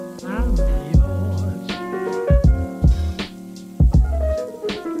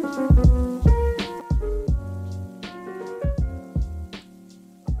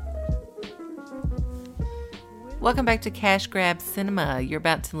Welcome back to Cash Grab Cinema. You're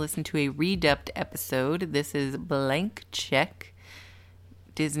about to listen to a redubbed episode. This is Blank Check,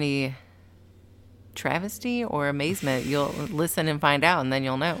 Disney travesty or amazement. You'll listen and find out, and then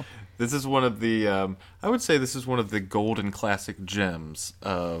you'll know. This is one of the, I would say this is one of the golden classic gems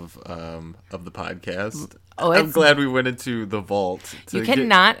of the podcast. Oh, I'm glad we went into the vault. You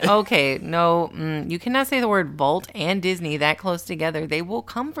cannot, okay, no, you cannot say the word vault and Disney that close together. They will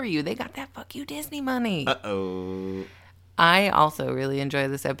come for you. They got that fuck you Disney money. Uh-oh. I also really enjoy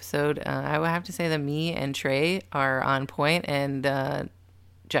this episode. I would have to say that me and Trey are on point, and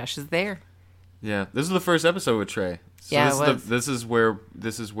Josh is there. Yeah, this is the first episode with Trey. So Yeah, this is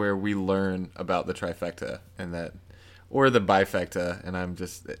where we learn about the trifecta and that, or the bifecta, and I'm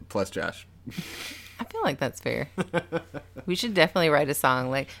just plus Josh. I feel like that's fair. We should definitely write a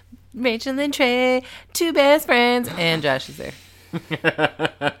song like Rachel and Trey, two best friends, and Josh is there.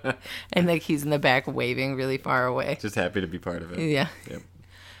 And like he's in the back waving really far away. Just happy to be part of it. Yeah. Yep.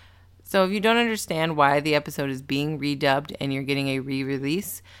 So if you don't understand why the episode is being redubbed and you're getting a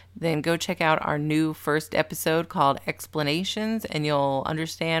re-release, then go check out our new first episode called Explanations, and you'll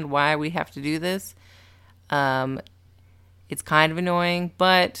understand why we have to do this. It's kind of annoying,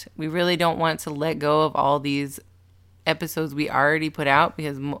 but we really don't want to let go of all these episodes we already put out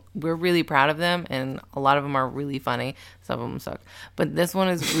because we're really proud of them, and a lot of them are really funny. Some of them suck, but this one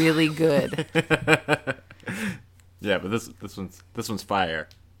is really good. Yeah, but this one's fire.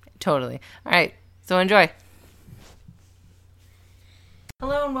 Totally. All right, so enjoy.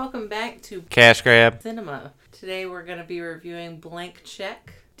 Hello and welcome back to Cash Grab Cinema. Today we're going to be reviewing Blank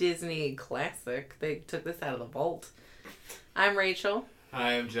Check, Disney classic. They took this out of the vault. I'm Rachel.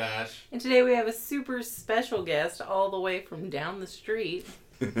 Hi, I'm Josh. And today we have a super special guest all the way from down the street.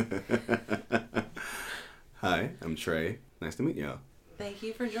 Hi, I'm Trey. Nice to meet y'all. Thank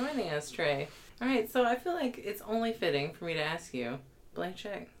you for joining us, Trey. All right, so I feel like it's only fitting for me to ask you, Blank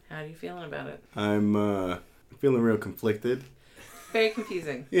Check, how are you feeling about it? I'm feeling real conflicted. Very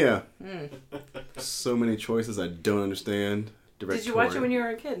confusing. Yeah. So many choices I don't understand. Did you watch it when you were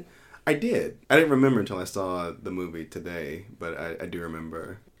a kid? I did. I didn't remember until I saw the movie today, but I do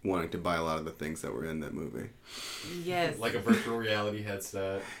remember wanting to buy a lot of the things that were in that movie. Yes. Like a virtual reality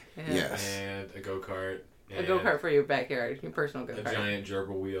headset. Yeah. Yes. And a go-kart. A go-kart for your backyard, your personal A go-kart. giant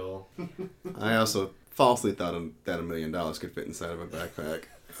gerbil wheel. I also falsely thought that $1 million could fit inside of a backpack.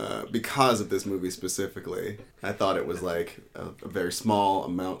 Because of this movie specifically. I thought it was like a very small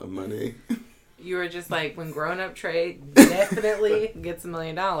amount of money. You were just like, when grown-up Trey definitely gets $1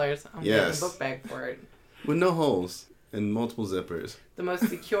 million, I'm getting a book bag for it. With no holes and multiple zippers. The most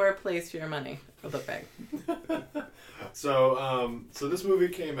secure place for your money, a book bag. So this movie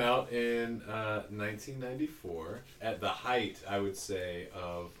came out in 1994 at the height, I would say,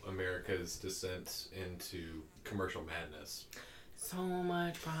 of America's descent into commercial madness. So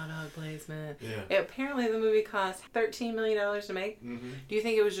much product placement. Yeah. Apparently the movie cost $13 million to make. Mm-hmm. Do you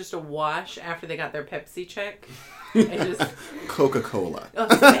think it was just a wash after they got their Pepsi check? And just Coca-Cola.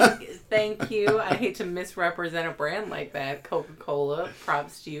 thank you. I hate to misrepresent a brand like that. Coca-Cola,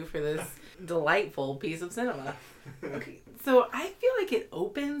 props to you for this delightful piece of cinema. Okay, so I feel like it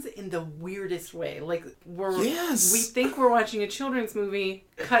opens in the weirdest way. Like we think we're watching a children's movie,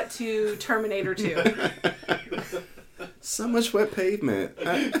 cut to Terminator 2. So much wet pavement.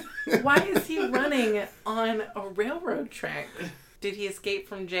 Why is he running on a railroad track? Did he escape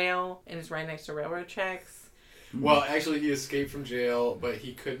from jail and is right next to railroad tracks? Well, actually, he escaped from jail, but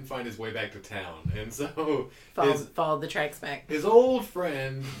he couldn't find his way back to town. And so Followed the tracks back. his old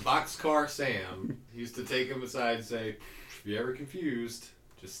friend, Boxcar Sam, used to take him aside and say, if you're ever confused,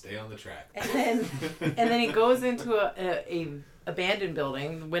 just stay on the track. And then he goes into a abandoned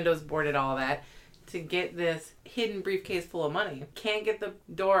building, windows boarded, all that, to get this hidden briefcase full of money. Can't get the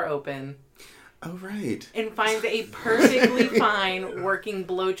door open. Oh, right. And finds a perfectly fine working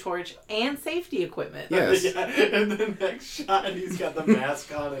blowtorch and safety equipment. Yes. Yeah, and the next shot, he's got the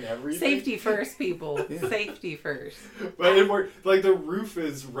mask on and everything. Safety first, people. Yeah. Safety first. But it worked. Like, the roof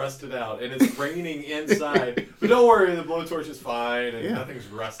is rusted out, and it's raining inside. But don't worry, the blowtorch is fine, and nothing's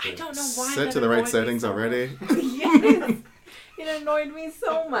rusted. I don't know why. Set to the right settings already. Yes. It annoyed me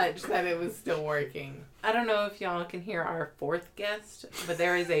so much that it was still working. I don't know if y'all can hear our fourth guest, but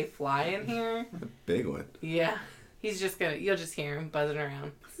there is a fly in here. A big one. Yeah. He's just you'll just hear him buzzing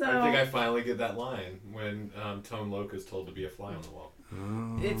around. So I think I finally get that line when Tone Loc is told to be a fly on the wall.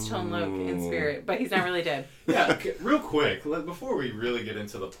 Oh. It's Tone Loc in spirit, but he's not really dead. Yeah, okay, real quick, before we really get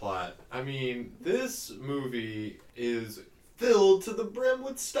into the plot, I mean, this movie is filled to the brim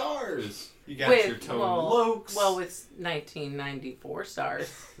with stars. You got your Tone Locs. Well, with 1994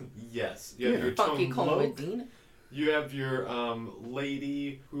 stars. Yes. You have your Funky Tone Cole Loc. Medina. You have your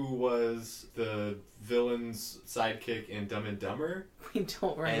lady who was the villain's sidekick in Dumb and Dumber. We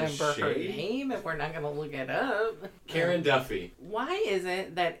don't remember her name, and we're not going to look it up. Karen Duffy. Why is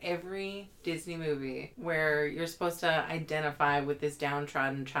it that every Disney movie where you're supposed to identify with this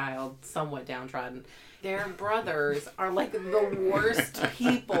downtrodden child, somewhat downtrodden, their brothers are like the worst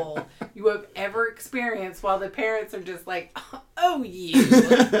people you have ever experienced, while the parents are just like, oh, you.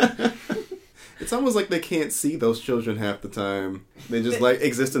 It's almost like they can't see those children half the time. They just like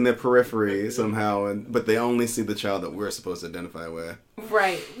exist in their periphery somehow, but they only see the child that we're supposed to identify with.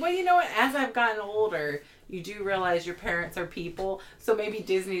 Right. Well, you know what? As I've gotten older, you do realize your parents are people. So maybe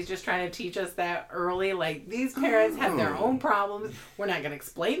Disney's just trying to teach us that early. Like, these parents have their own problems. We're not going to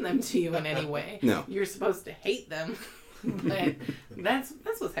explain them to you in any way. No. You're supposed to hate them. But that's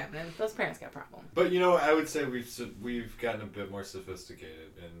what's happening. Those parents got problems. But, you know, I would say we've gotten a bit more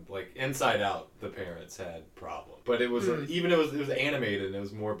sophisticated, and like Inside Out, the parents had problems. But it was even it was animated and it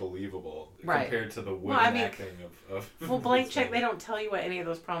was more believable compared to the wooden acting of well, Blank Check, they don't tell you what any of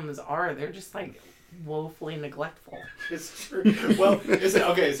those problems are. They're just like woefully neglectful. It's true. Well,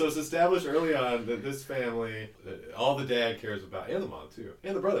 okay, so it's established early on that this family, all the dad cares about, and the mom too,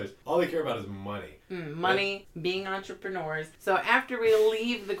 and the brothers, all they care about is money. Money, being entrepreneurs. So after we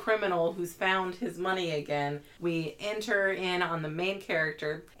leave the criminal who's found his money again, we enter in on the main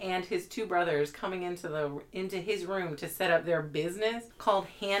character and his two brothers coming into his room to set up their business called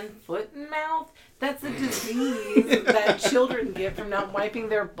Hand, Foot, and Mouth. That's a disease that children get from not wiping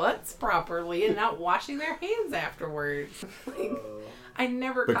their butts properly and not washing their hands afterwards. Like, I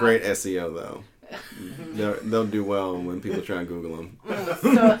never. But great SEO though. They'll do well when people try and Google them.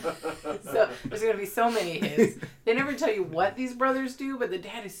 So there's going to be so many hits. They never tell you what these brothers do, but the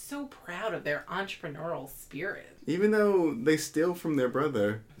dad is so proud of their entrepreneurial spirit. Even though they steal from their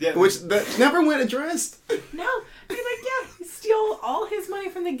brother, which that never went addressed. No, they're like, yeah, you steal all his money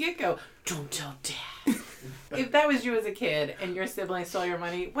from the get-go. Don't tell dad. If that was you as a kid and your sibling stole your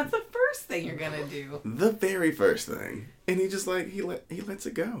money, what's the first thing you're gonna do? The very first thing. And he just like, he lets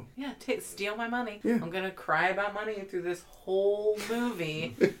it go. Yeah, steal my money. Yeah. I'm gonna cry about money through this whole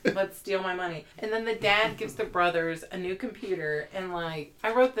movie, but steal my money. And then the dad gives the brothers a new computer, and like,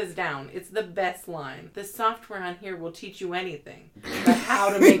 I wrote this down. It's the best line. The software on here will teach you anything, but how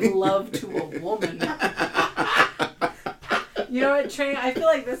to make love to a woman. You know what, Trey? I feel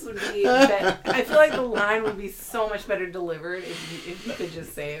like this would be. I feel like the line would be so much better delivered if you could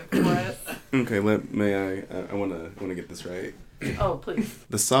just say it for us. Okay, I want to get this right. Oh, please.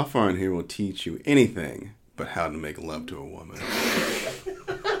 The software on here will teach you anything but how to make love to a woman.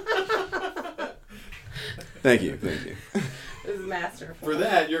 Thank you. This is masterful. For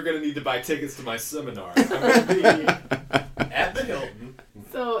that, you're going to need to buy tickets to my seminar. I'm going to be at the Hilton.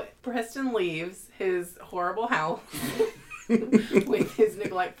 So Preston leaves his horrible house with his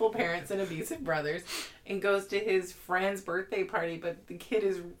neglectful parents and abusive brothers and goes to his friend's birthday party, but the kid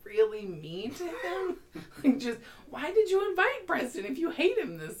is really mean to him. Like, just, why did you invite Preston if you hate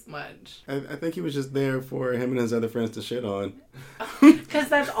him this much? I think he was just there for him and his other friends to shit on. Because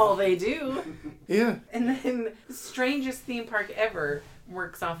that's all they do. Yeah. And then the strangest theme park ever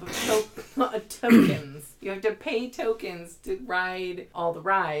works off of tokens. You have to pay tokens to ride all the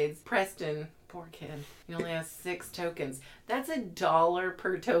rides. Preston, poor kid, he only has 6 tokens. That's $1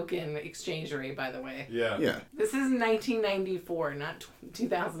 per token exchange rate, by the way. Yeah. This is 1994, not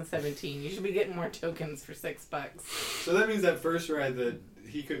 2017. You should be getting more tokens for $6. So that means that first ride that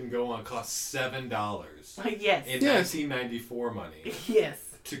he couldn't go on cost $7. Yes. In 1994 money. Yes.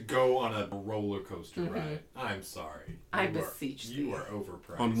 To go on a roller coaster ride. I'm sorry. I beseech thee. You are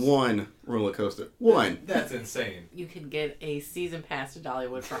overpriced. On one roller coaster. One. That's insane. You could get a season pass to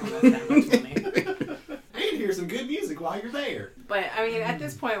Dollywood for almost that much money. And hear some good music while you're there. But, I mean, at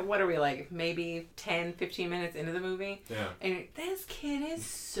this point, what are we, like, maybe 10, 15 minutes into the movie? Yeah. And this kid is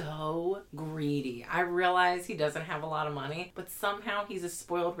so greedy. I realize he doesn't have a lot of money, but somehow he's a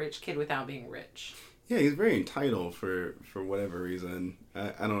spoiled rich kid without being rich. Yeah, he's very entitled for whatever reason.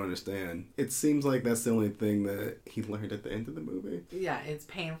 I don't understand. It seems like that's the only thing that he learned at the end of the movie. Yeah, it's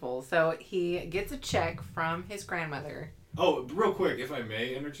painful. So he gets a check from his grandmother. Oh, real quick, if I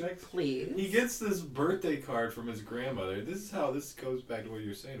may interject. Please. He gets this birthday card from his grandmother. This goes back to what you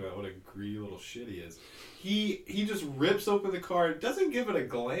were saying about what a greedy little shit he is. He just rips open the card, doesn't give it a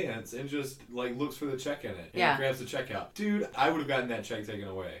glance, and just like looks for the check in it. And grabs the check out. Dude, I would have gotten that check taken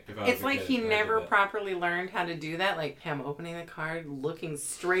away. If I was it's like he never properly learned how to do that. Like him opening the card, looking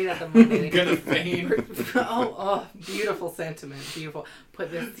straight at the money. Gonna faint. Oh, beautiful sentiment. Beautiful. Put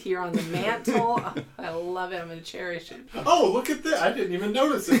this here on the mantle. Oh, I love it. I'm going to cherish it. Oh, look at that! I didn't even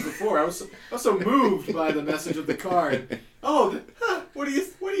notice it before. I was so moved by the message of the card. Oh, what do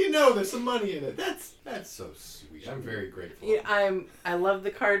you know? There's some money in it. That's so sweet. I'm very grateful. Yeah, I love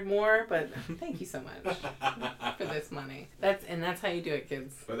the card more, but thank you so much for this money. That's how you do it,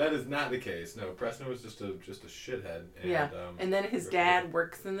 kids. But that is not the case. No, Preston was just a shithead. And, Yeah, and then his dad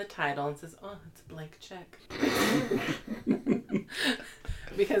works in the title and says, "Oh, it's a blank check,"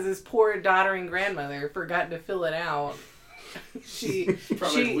 because his poor doddering grandmother forgot to fill it out.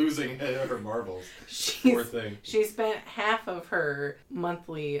 Probably losing her marbles. Poor thing. She spent half of her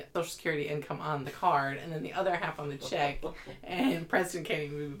monthly Social Security income on the card and then the other half on the check, and Preston can't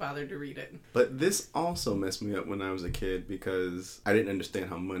even be bothered to read it. But this also messed me up when I was a kid because I didn't understand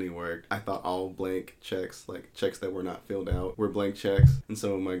how money worked. I thought all blank checks, like checks that were not filled out, were blank checks. And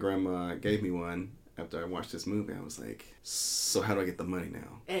so when my grandma gave me one after I watched this movie, I was like, so how do I get the money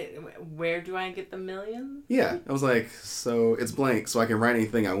now? Where do I get the millions? Yeah, I was like, so it's blank, so I can write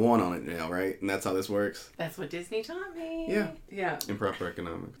anything I want on it now, right? And that's how this works? That's what Disney taught me. Yeah. Improper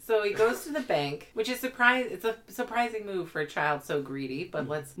economics. So he goes to the bank, which is it's a surprising move for a child so greedy, but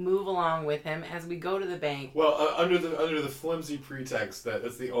let's move along with him as we go to the bank. Well, under the flimsy pretext that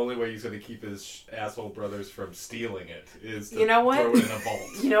that's the only way he's going to keep his asshole brothers from stealing it is to throw it in a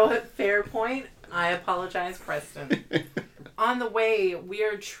vault. You know what? Fair point. I apologize, Preston. On the way, we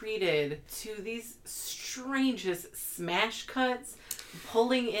are treated to these strangest smash cuts,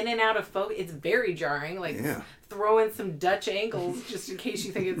 pulling in and out of focus. It's very jarring. Like, throw in some Dutch angles just in case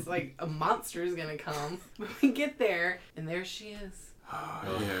you think it's like a monster is going to come. We get there, and there she is.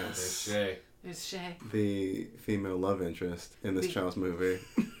 Oh, yes. There's Shay. The female love interest in this child's movie.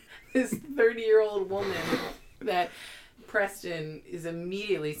 This 30-year-old woman that Preston is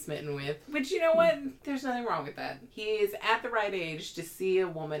immediately smitten with, which, you know what? There's nothing wrong with that. He is at the right age to see a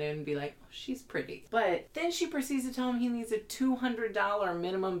woman and be like, oh, she's pretty. But then she proceeds to tell him he needs a $200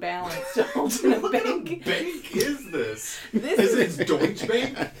 minimum balance to open a bank. What kind of bank is this? Is it Deutsche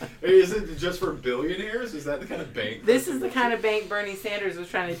Bank? Is it just for billionaires? Is that the kind of bank? This is the kind of bank Bernie Sanders was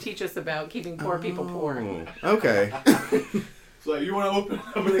trying to teach us about keeping poor people poor. Okay. So you want to open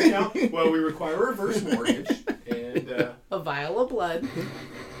up an account? Well, we require a reverse mortgage and a vial of blood.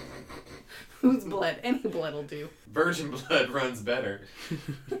 Whose blood? Any blood will do. Virgin blood runs better.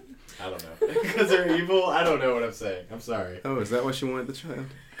 I don't know. Because they're evil? I don't know what I'm saying. I'm sorry. Oh, is that why she wanted the child?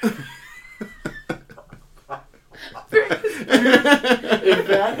 If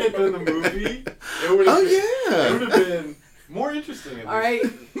that had been the movie, it would have it would have been more interesting. All right.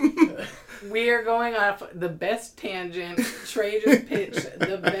 We are going off the best tangent. Trey just pitched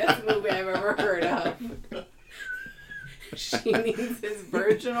the best movie I've ever heard of. She needs his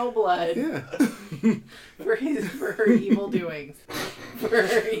virginal blood for her evil doings. For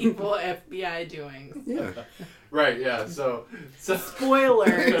her evil FBI doings. Yeah. Right, yeah. So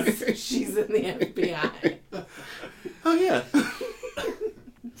spoilers, she's in the FBI. Oh, yeah.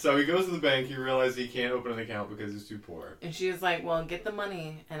 So he goes to the bank, he realizes he can't open an account because he's too poor. And she was like, well, get the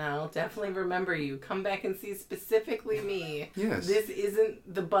money and I'll definitely remember you. Come back and see specifically me. Yes. This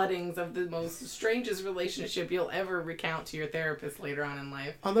isn't the buddings of the most strangest relationship you'll ever recount to your therapist later on in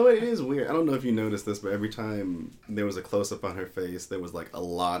life. Although it is weird. I don't know if you noticed this, but every time there was a close-up on her face, there was like a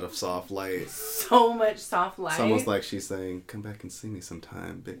lot of soft light. So much soft light. It's almost like she's saying, come back and see me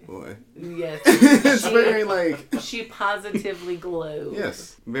sometime, big boy. Yes. It's very like... She positively glows.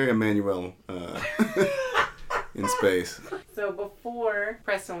 Yes. Very Emmanuel in space. So before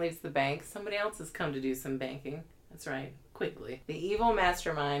Preston leaves the bank, somebody else has come to do some banking. That's right, quickly. The evil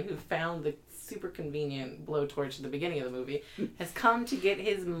mastermind who found the super convenient blowtorch at the beginning of the movie has come to get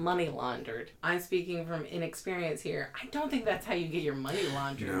his money laundered. I'm speaking from inexperience here. I don't think that's how you get your money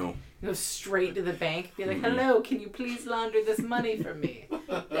laundered. No. You go straight to the bank, be like, hello, can you please launder this money for me?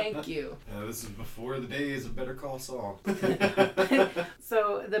 Thank you. This is before the days of Better Call Saul.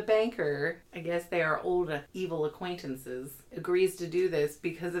 So the banker, I guess they are old evil acquaintances, agrees to do this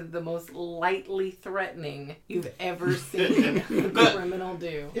because of the most lightly threatening you've ever seen a criminal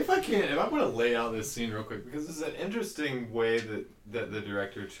do. If I'm going to lay out this scene real quick, because it's an interesting way that the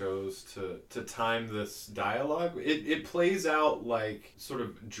director chose to time this dialogue. It plays out like sort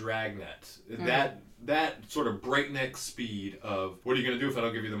of Dragnet. That sort of breakneck speed of, what are you going to do if I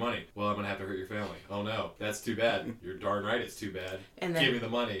don't give you the money? Well, I'm going to have to hurt your family. Oh no, that's too bad. You're darn right it's too bad. And then give me the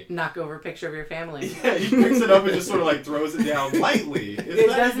money. Knock over a picture of your family. Yeah, he picks it up and just sort of like throws it down lightly. It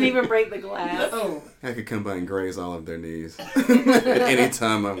doesn't even break the glass. No. I could come by and graze all of their knees at any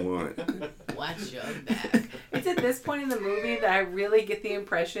time I want. Watch your back. It's at this point in the movie that I really get the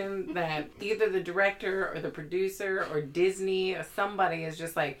impression that either the director or the producer or Disney or somebody is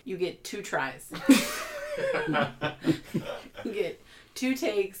just like, you get 2 tries. You get 2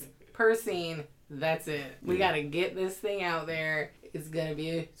 takes per scene. That's it. We gotta get this thing out there. It's gonna be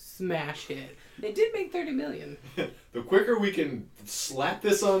a smash hit. They did make $30 million. The quicker we can slap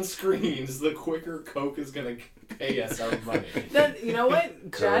this on screens, the quicker Coke is gonna pay us our money. You know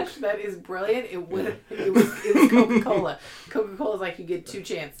what, Josh? That is brilliant. It was Coca-Cola. Coca-Cola's like, you get 2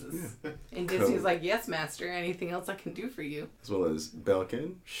 chances. And Disney was like, yes, master. Anything else I can do for you? As well as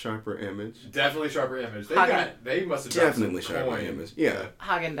Belkin, Sharper Image. Definitely Sharper Image. They must have Definitely some Sharper coin. Image. Yeah.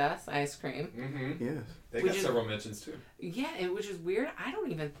 Haagen-Dazs ice cream. Mm-hmm. Yes. They got several mentions too. Yeah, which is weird. I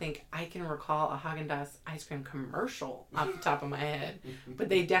don't even think I can recall a Haagen-Dazs ice cream commercial off the top of my head. But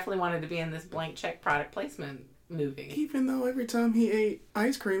they definitely wanted to be in this blank check product placement movie. Even though every time he ate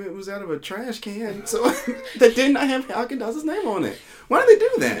ice cream, it was out of a trash can, so that did not have Haagen-Dazs' name on it. Why did they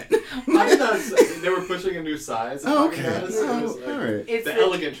do that? Haagen-Dazs, they were pushing a new size. Oh, okay. Haagen-Dazs. It was like all right. It's the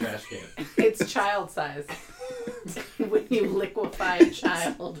elegant trash can. It's child size. When you liquefy a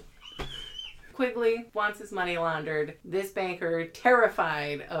child. Quigley wants his money laundered. This banker,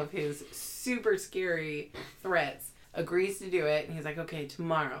 terrified of his super scary threats, agrees to do it. And he's like, okay,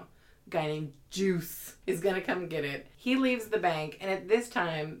 tomorrow, a guy named Juice is going to come get it. He leaves the bank. And at this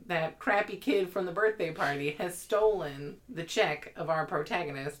time, that crappy kid from the birthday party has stolen the check of our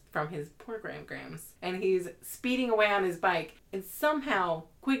protagonist from his poor grams. And he's speeding away on his bike. And somehow,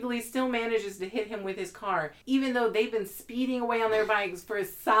 Quigley still manages to hit him with his car, even though they've been speeding away on their bikes for a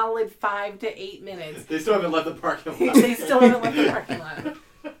solid 5 to 8 minutes. They still haven't left the parking lot. They still haven't left the parking lot.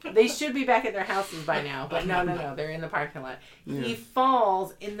 They should be back at their houses by now, but no, they're in the parking lot. Yeah. He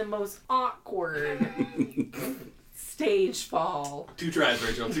falls in the most awkward stage fall. 2 tries,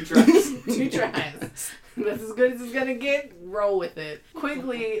 Rachel. 2 tries. 2 tries. That's as good as it's gonna get. Roll with it.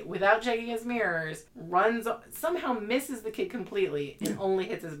 Quigley, without checking his mirrors, somehow misses the kid completely and only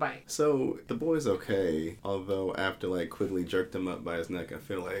hits his bike. So the boy's okay, although after like Quigley jerked him up by his neck, I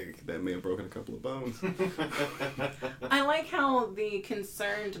feel like that may have broken a couple of bones. I like how the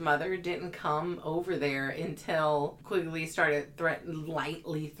concerned mother didn't come over there until Quigley started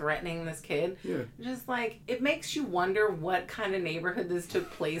lightly threatening this kid. Yeah. Just like, it makes you wonder what kind of neighborhood this took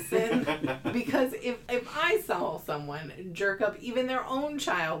place in. Because if I saw someone jerk up even their own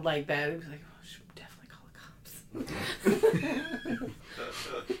child like that, it'd be like, oh, I should definitely call the cops.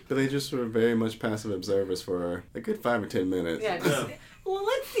 But they just were very much passive observers for a good 5 or 10 minutes. Yeah, well,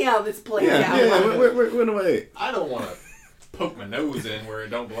 let's see how this plays out. Yeah, wait away. I don't want to poke my nose in where it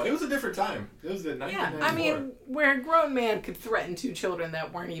don't belong. It was a different time. It was the 1994. Yeah, I mean, where a grown man could threaten 2 children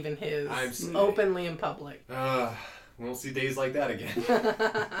that weren't even his openly in public. We won't see days like that again.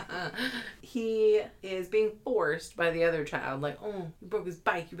 He is being forced by the other child, like, oh, you broke his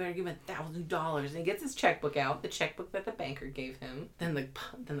bike, you better give him $1,000. And he gets his checkbook out, the checkbook that the banker gave him. Then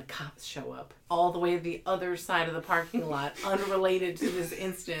the cops show up, all the way to the other side of the parking lot, unrelated to this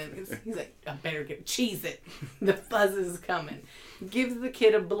incident. He's like, I better cheese it. The fuzz is coming. Gives the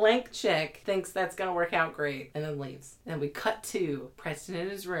kid a blank check, thinks that's going to work out great, and then leaves. And we cut to Preston in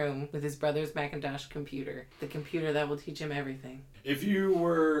his room with his brother's Macintosh computer. The computer that will teach him everything. If you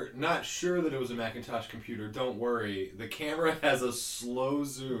were not sure that it was a Macintosh computer, don't worry. The camera has a slow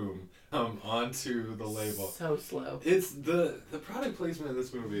zoom onto the label. So slow. It's the product placement in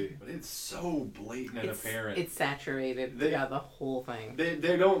this movie, but it's so blatant and apparent. It's saturated. The whole thing.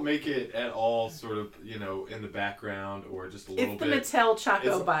 They don't make it at all sort of, in the background or just a little bit. It's the Mattel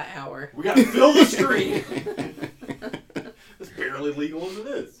Chocobot hour. We gotta fill the screen. It's barely legal as it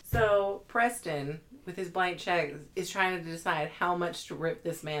is. So, Preston, with his blank check, is trying to decide how much to rip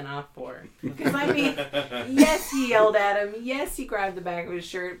this man off for. Because, I mean, yes, he yelled at him. Yes, he grabbed the back of his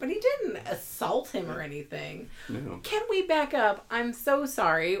shirt. But he didn't assault him or anything. No. Can we back up? I'm so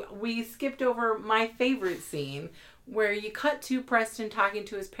sorry. We skipped over my favorite scene where you cut to Preston talking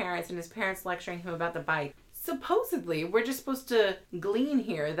to his parents and his parents lecturing him about the bike. Supposedly, we're just supposed to glean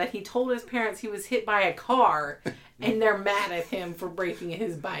here that he told his parents he was hit by a car and they're mad at him for breaking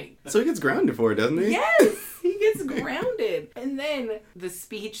his bike. So he gets grounded for it, doesn't he? Yes! He gets grounded. And then the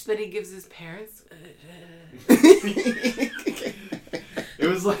speech that he gives his parents. It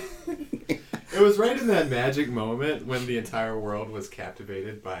was like... It was right in that magic moment when the entire world was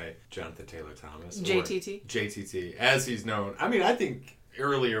captivated by Jonathan Taylor Thomas. JTT? JTT, as he's known. I mean, I think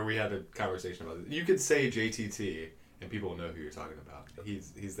earlier we had a conversation about it. You could say JTT and people will know who you're talking about.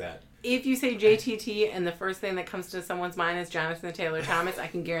 He's that. If you say JTT and the first thing that comes to someone's mind is Jonathan Taylor Thomas, I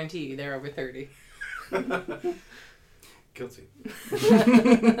can guarantee you they're over 30. Guilty.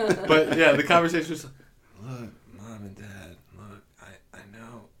 But yeah, the conversation was, look, Mom and Dad, look, I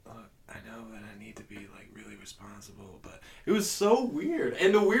know that I need to be like really responsible possible, but it was so weird.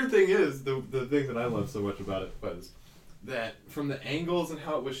 And the weird thing is, the thing that I love so much about it was that from the angles and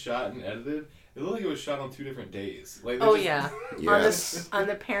how it was shot and edited, it looked like it was shot on 2 different days. Like, Oh, just, yeah. Yes. On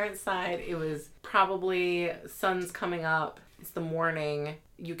the parent side, it was probably sun's coming up. It's the morning.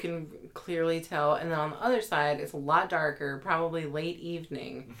 You can clearly tell. And then on the other side, it's a lot darker, probably late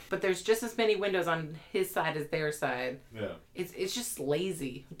evening. But there's just as many windows on his side as their side. Yeah. It's just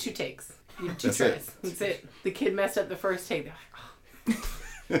lazy. 2 takes. 2 That's tries. it. That's it. The kid messed up the first take. They're like,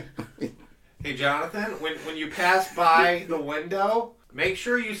 oh. Hey, Jonathan, when you pass by the window, make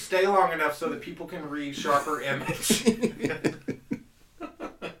sure you stay long enough so that people can read sharper image.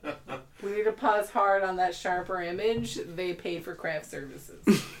 We need to pause hard on that sharper image. They paid for craft services.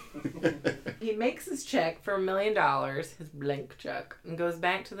 He makes his check for $1 million, his blank check, and goes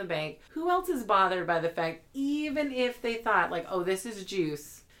back to the bank. Who else is bothered by the fact, even if they thought, like, oh, this is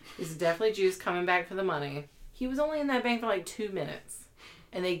juice. This is definitely juice coming back for the money. He was only in that bank for like 2 minutes.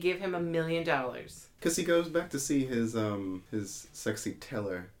 And they give him $1 million. Because he goes back to see his sexy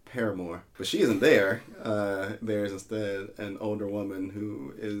teller paramour, but she isn't there. There's instead an older woman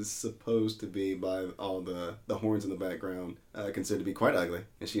who is supposed to be, by all the horns in the background, considered to be quite ugly,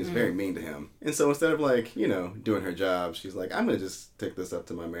 and she is very mean to him. And so instead of, like, you know, doing her job, she's like, I'm gonna just take this up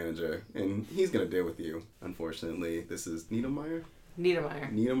to my manager, and he's gonna deal with you. Unfortunately, this is Niedermeyer.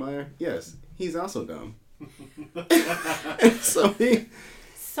 Niedermeyer. Yes, he's also dumb. And so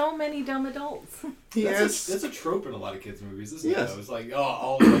So many dumb adults. That's a trope in a lot of kids' movies, isn't Yes. it? It's like, oh,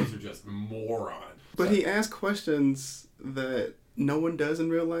 all adults are just morons. But he asks questions that no one does in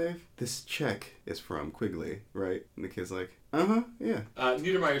real life. This check is from Quigley, right? And the kid's like, yeah.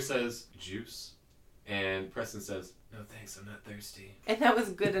 Niedermeyer says, juice. And Preston says, no thanks, I'm not thirsty. And that was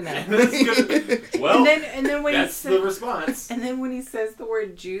good enough. That's good. Well, and then when that's the response. And then when he says the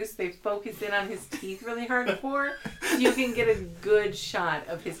word juice, they focus in on his teeth really hardcore, so you can get a good shot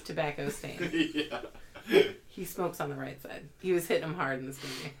of his tobacco stain. Yeah. He smokes on the right side. He was hitting him hard in this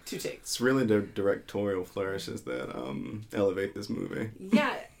movie. 2 takes. It's really the directorial flourishes that elevate this movie.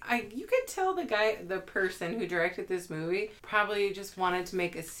 Yeah, you could tell the person who directed this movie probably just wanted to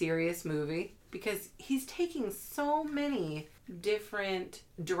make a serious movie, because he's taking so many different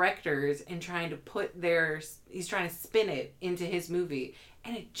directors and trying to he's trying to spin it into his movie,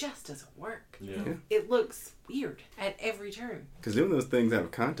 and it just doesn't work. Yeah. It looks weird at every turn. Because doing those things out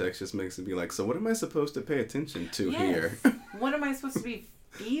of context just makes it be like, so what am I supposed to pay attention to here? What am I supposed to be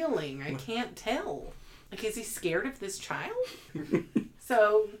feeling? I can't tell. Like, is he scared of this child?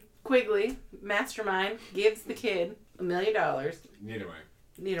 So, Quigley, mastermind, gives the kid $1 million.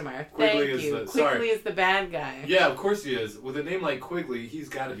 Niedermeyer. Quigley Thank you. is Quigley is the bad guy. Yeah, of course he is. With a name like Quigley, he's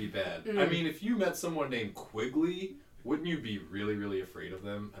got to be bad. Mm. I mean, if you met someone named Quigley, wouldn't you be really, really afraid of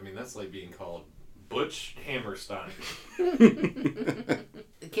them? I mean, that's like being called Butch Hammerstein. The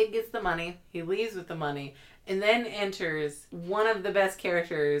kid gets the money. He leaves with the money. And then enters one of the best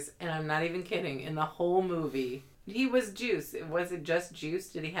characters, and I'm not even kidding, in the whole movie. He was Juice. Was it just Juice?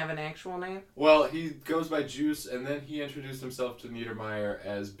 Did he have an actual name? Well, he goes by Juice, and then he introduced himself to Niedermeyer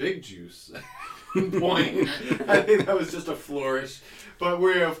as Big Juice. Point. I think that was just a flourish. But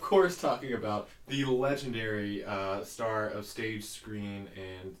we're, of course, talking about the legendary star of stage, screen,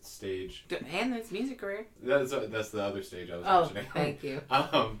 and stage. And his music career. That's the other stage I was Oh, mentioning. thank you.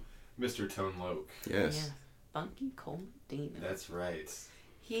 Mr. Tone Loc. Yes. Yeah. Funky Coleman Demon. That's right.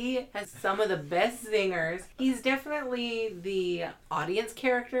 He has some of the best zingers. He's definitely the audience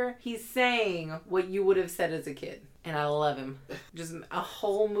character. He's saying what you would have said as a kid. And I love him. Just a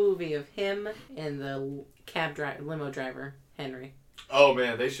whole movie of him and the limo driver, Henry. Oh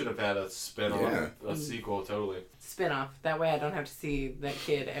man, they should have had a spin-off, Yeah. a sequel, totally. Spin-off. That way I don't have to see that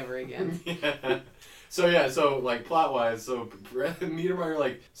kid ever again. Yeah. So like plot-wise, so Niedermeyer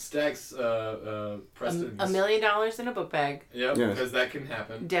like stacks Preston. $1 million in a book bag. Yep, Yeah. because that can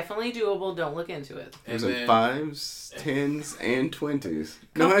happen. Definitely doable. Don't look into it. There's And in then- 5s, 10s, and 20s.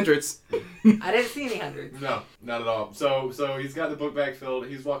 No hundreds. I didn't see any hundreds. No, not at all. So he's got the book bag filled.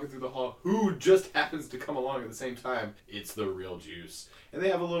 He's walking through the hall. Who just happens to come along at the same time? It's the real Juice. And they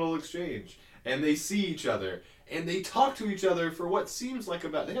have a little exchange. And they see each other. And they talk to each other for what seems like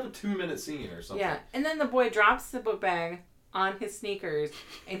they have a 2-minute scene or something. Yeah. And then the boy drops the book bag on his sneakers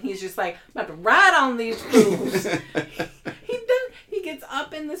and he's just like, I'm about to ride on these fools. He gets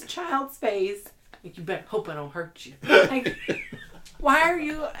up in this child's face. Like, you better hope I don't hurt you. Like, why are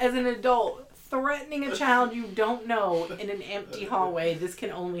you, as an adult, threatening a child you don't know in an empty hallway? This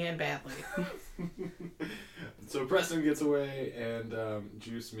can only end badly. So Preston gets away, and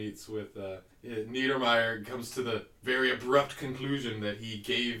Juice meets with Niedermeyer. Comes to the very abrupt conclusion that he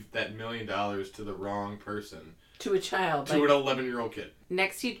gave that $1 million to the wrong person, To a child. to an 11-year-old kid.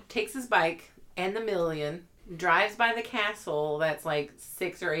 Next, he takes his bike and the $1 million, drives by the castle that's like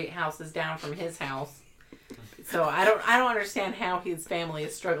 6 or 8 houses down from his house. So I don't understand how his family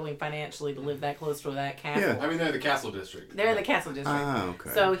is struggling financially to live that close to that castle. Yeah. I mean, they're in the Castle District. They're in the castle district. Ah, okay.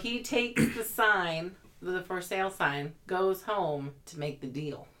 So he takes the sign, the for sale sign, goes home to make the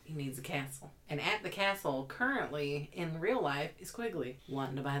deal. He needs a castle. And at the castle, currently, in real life, is Quigley,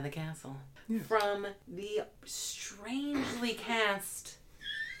 wanting to buy the castle. Yeah. From the strangely cast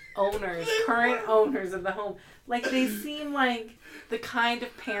owners, current owners of the home. Like, they seem like the kind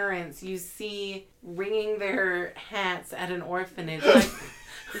of parents you see wringing their hats at an orphanage. Like,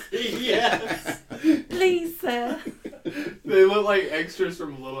 Yes. please, sir. They look like extras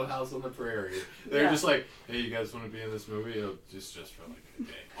from Little House on the Prairie. They're Yeah. just like, hey, you guys want to be in this movie? It'll just for like a day.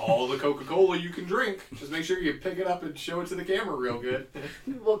 All the Coca-Cola you can drink. Just make sure you pick it up and show it to the camera real good.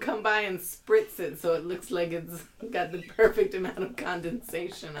 We'll come by and spritz it so it looks like it's got the perfect amount of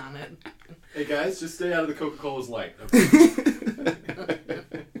condensation on it. Hey guys, just stay out of the Coca-Cola's light. Okay?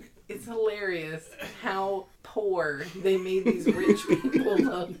 It's hilarious how poor they made these rich people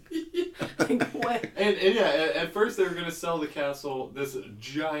look. Like, what? And yeah, at first they were going to sell the castle, this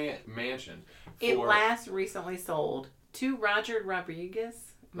giant mansion. It for last recently sold to Roger Rodriguez.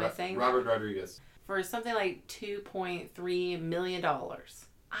 Am I saying that? Robert Rodriguez. For something like $2.3 million.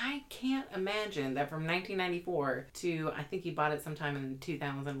 I can't imagine that from 1994 to, I think he bought it sometime in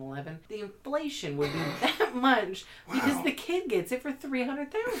 2011, the inflation would be that much because Wow. the kid gets it for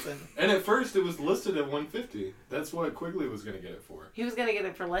 $300,000. And at first it was listed at $150. That's what Quigley was going to get it for. He was going to get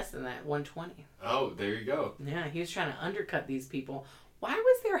it for less than that, $120. Oh, there you go. Yeah, he was trying to undercut these people. Why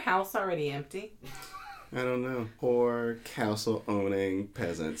was their house already empty? I don't know. Poor castle owning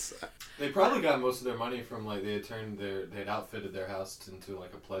peasants. They probably got most of their money from like they had outfitted their house into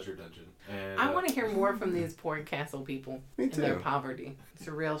like a pleasure dungeon. And I want to hear more from these poor castle people Me and their too. poverty. It's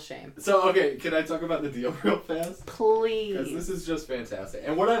a real shame. So okay, can I talk about the deal real fast? Because Please. this is just fantastic.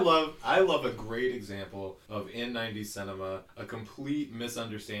 And what I love a great example of in 90s cinema, a complete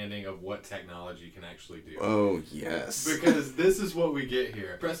misunderstanding of what technology can actually do. Oh, yes. Because this is what we get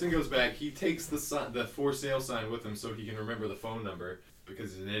here. Preston goes back. He takes the for sale sign with him so he can remember the phone number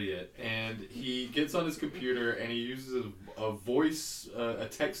because he's an idiot. And he gets on his computer and he uses a voice, a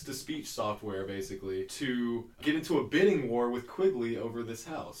text-to-speech software basically to get into a bidding war with Quigley over this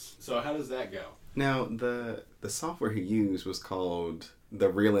house. So how does that go? Now, the software he used was called the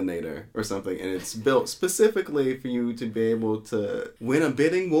Realinator or something, and it's built specifically for you to be able to win a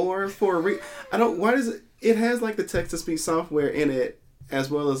bidding war for why does it has like the text-to-speech software in it as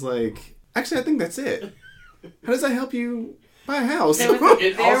well as like, actually I think that's it. How does that help you buy a house? There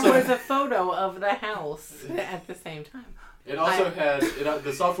also- was a photo of the house at the same time. It also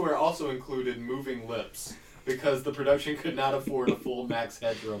the software also included moving lips because the production could not afford a full max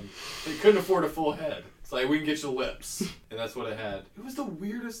headroom. It couldn't afford a full head. It's like, we can get you lips. And that's what it had. It was the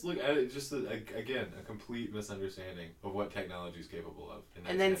weirdest look. Just, again, a complete misunderstanding of what technology is capable of.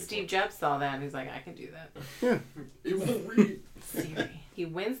 And then Steve Jobs saw that and he's like, I can do that. Yeah. It won't read. Siri. He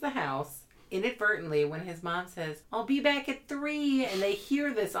wins the house inadvertently when his mom says, I'll be back at 3, and they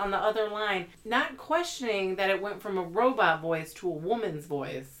hear this on the other line, not questioning that it went from a robot voice to a woman's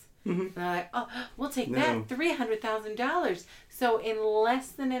voice. Mhm. And they're like, oh, we'll take No. that, $300,000. So in less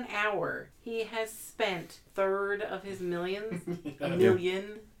than an hour, he has spent third of his millions. A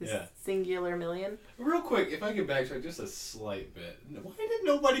million. His Yeah. singular million. Real quick, if I could backtrack just a slight bit. Why did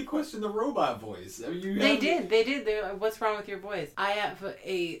nobody question the robot voice? I mean, They did. They're, what's wrong with your voice? I have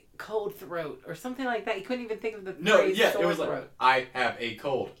a cold throat or something like that. You couldn't even think of the No, phrase yeah, sore it was throat. like, I have a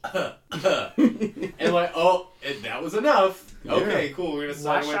cold. And like, oh, that was enough. Okay, cool, we're going to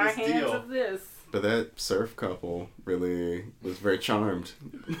sign Wash away our this hands deal. of this. But that surf couple really was very charmed.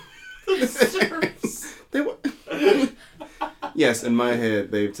 Surfs. They were. Yes, in my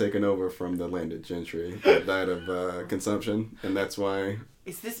head, they've taken over from the landed gentry that died of consumption, and that's why.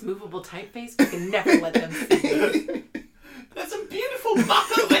 Is this movable typeface? We can never let them see this. That's a beautiful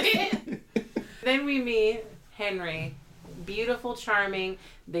buckle, man. Then we meet Henry. Beautiful, charming.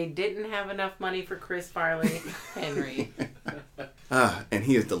 They didn't have enough money for Chris Farley. Henry. And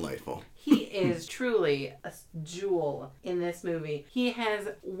he is delightful. He is truly a jewel in this movie. He has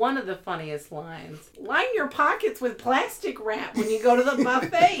one of the funniest lines. Line your pockets with plastic wrap when you go to the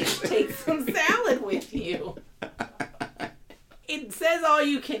buffet. Take some salad with you. It says all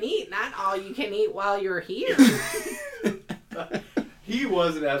you can eat, not all you can eat while you're here. He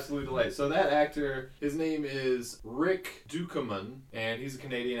was an absolute delight. So that actor, his name is Rick Ducommun, and he's a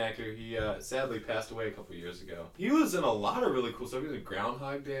Canadian actor. He sadly passed away a couple years ago. He was in a lot of really cool stuff. He was in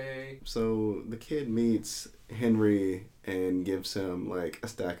Groundhog Day. So the kid meets Henry and gives him like a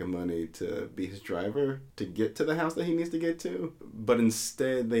stack of money to be his driver to get to the house that he needs to get to. But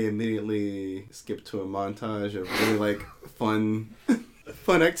instead they immediately skip to a montage of really like fun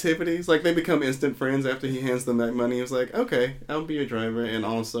activities. Like they become instant friends after he hands them that money. He was like, okay, I'll be your driver and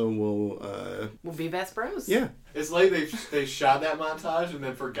also We'll be best bros. yeah. It's like they shot that montage and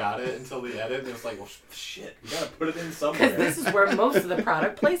then forgot it until the edit. And it was like, well, shit, we gotta put it in somewhere. Because this is where most of the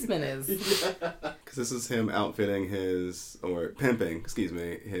product placement is. Because this is him outfitting pimping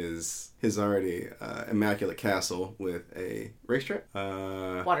his already immaculate castle with a racetrack.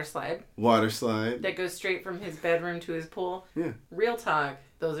 Water slide. Water slide. That goes straight from his bedroom to his pool. Yeah. Real talk.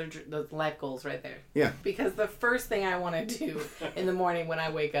 Those are those life goals right there. Yeah. Because the first thing I want to do in the morning when I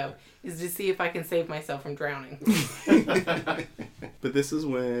wake up is to see if I can save myself from drowning. But this is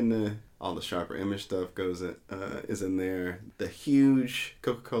when all the Sharper Image stuff is in there. The huge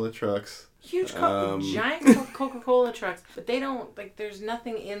Coca-Cola trucks. Huge, giant Coca-Cola trucks, but they don't, like, there's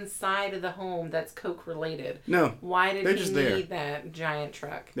nothing inside of the home that's Coke related. No. Why they're did he just need there. that giant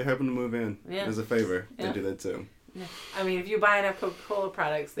truck? They're helping to move in as a favor. Yeah. They do that too. I mean, if you buy enough Coca-Cola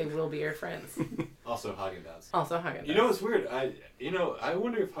products, they will be your friends. Also Haagen-Dazs. Also Haagen-Dazs. You know what's weird? I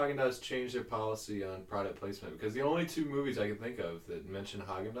wonder if Haagen-Dazs changed their policy on product placement, because the only two movies I can think of that mention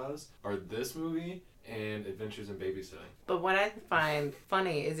Haagen-Dazs are this movie and Adventures in Babysitting. But what I find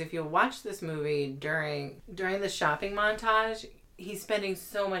funny is if you watch this movie during the shopping montage, he's spending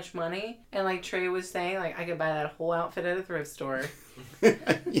so much money. And like Trey was saying, like, I could buy that whole outfit at a thrift store.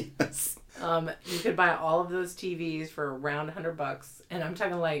 Yes. You could buy all of those TVs for around $100, and I'm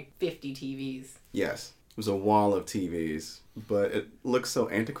talking like 50 TVs. Yes. It was a wall of TVs, but it looks so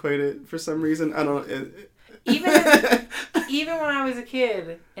antiquated for some reason. I don't. Even when I was a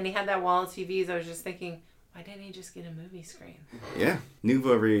kid and he had that wall of TVs, I was just thinking, why didn't he just get a movie screen? Yeah.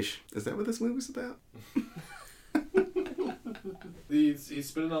 Nouveau riche. Is that what this movie's about? He's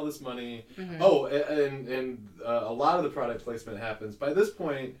spending all this money. Mm-hmm. Oh, and a lot of the product placement happens. By this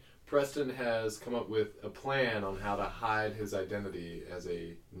point, Preston has come up with a plan on how to hide his identity as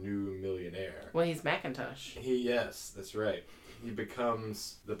a new millionaire. Well, he's Macintosh. Yes, that's right. He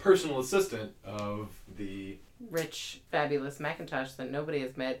becomes the personal assistant of the Rich, fabulous Macintosh that nobody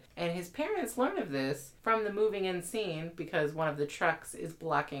has met. And his parents learn of this from the moving in scene because one of the trucks is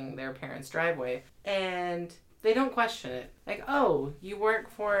blocking their parents' driveway. And they don't question it. Like, oh, you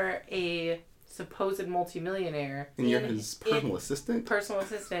work for a supposed multimillionaire. And you're his personal assistant? Personal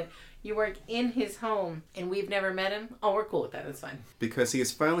assistant. You work in his home, and we've never met him? Oh, we're cool with that. That's fine. Because he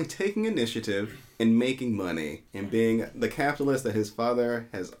is finally taking initiative and making money and being the capitalist that his father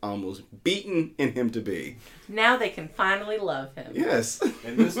has almost beaten in him to be. Now they can finally love him. Yes.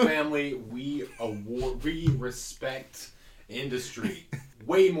 In this family, we respect industry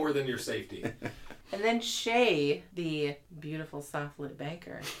way more than your safety. And then Shay, the beautiful soft-lit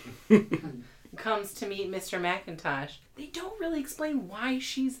banker, comes to meet Mr. Macintosh. They don't really explain why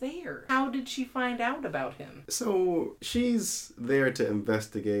she's there. How did she find out about him? So she's there to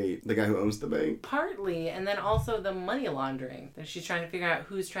investigate the guy who owns the bank. Partly, and then also the money laundering. That she's trying to figure out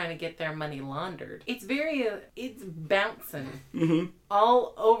who's trying to get their money laundered. It's it's bouncing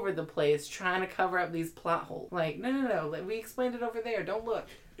all over the place, trying to cover up these plot holes. Like, no, we explained it over there. Don't look.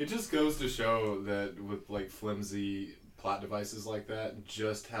 It just goes to show that with like flimsy plot devices like that,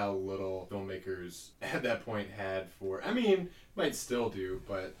 just how little filmmakers at that point had for, I mean, might still do,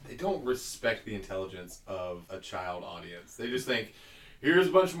 but they don't respect the intelligence of a child audience. They just think, here's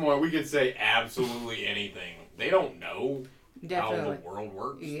a bunch more, we can say absolutely anything. They don't know Definitely. how the world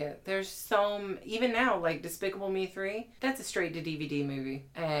works. Yeah, there's even now, like Despicable Me 3, that's a straight to DVD movie.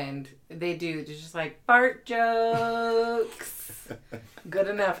 And they're just like, fart jokes. Good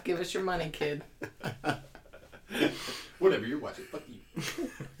enough, give us your money, kid. Whatever you're watching, fuck you.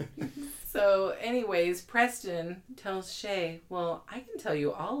 So, anyways, Preston tells Shay, well, I can tell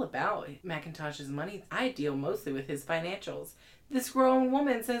you all about Macintosh's money. I deal mostly with his financials. This grown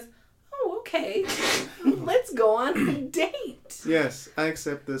woman says, oh, okay, let's go on a date. Yes, I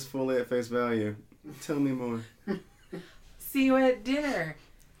accept this fully at face value. Tell me more. See you at dinner.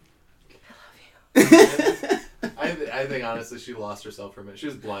 I love you. I think honestly she lost herself for a minute. She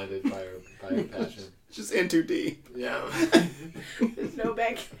was blinded by her passion. Just in too deep. Yeah. There's no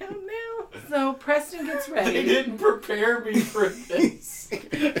backing out now. So Preston gets ready. They didn't prepare me for this.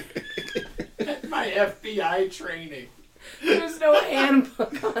 My FBI training. There's no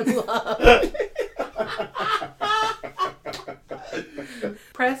handbook on love.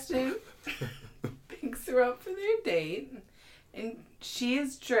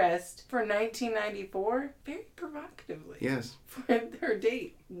 1994, very provocatively. Yes. For her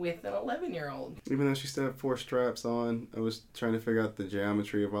date with an 11-year-old. Even though she still had 4 straps on, I was trying to figure out the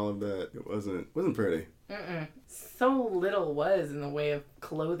geometry of all of that. It wasn't pretty. So little was in the way of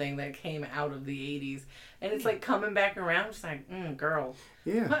clothing that came out of the 80s. And it's like coming back around, just like, girl,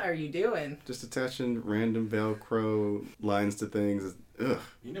 Yeah. what are you doing? Just attaching random Velcro lines to things. Ugh.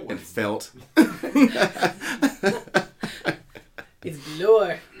 You know what? And felt. It's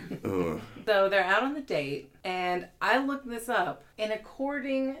velour. Ugh. So they're out on the date, and I looked this up, and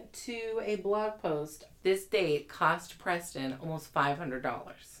according to a blog post, this date cost Preston almost $500.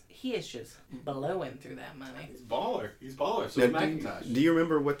 He is just blowing through that money. He's baller. He's baller. So Now, is Macintosh. do you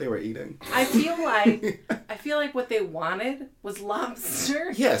remember what they were eating? I feel like what they wanted was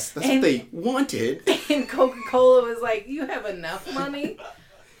lobster. Yes, that's And- what they wanted. And Coca-Cola was like, you have enough money?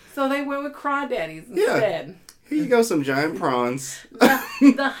 So they went with crawdaddies instead. Here you go, some giant prawns.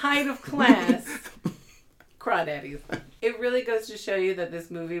 The height of class. Crawdaddies. It really goes to show you that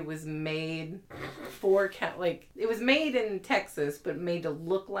this movie was made for it was made in Texas, but made to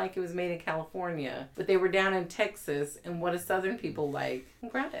look like it was made in California. But they were down in Texas, and what do Southern people like?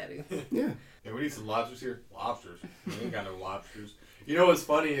 Crawdaddies. Yeah. Hey, we need some lobsters here. Lobsters. We ain't got no lobsters. You know what's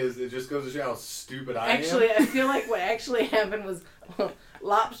funny is it just goes to show how stupid I Actually, am. I feel like what actually happened was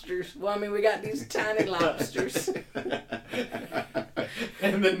lobsters. Well, I mean, we got these tiny lobsters.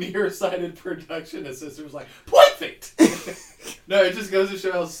 And the nearsighted production assistant was like, perfect! No, it just goes to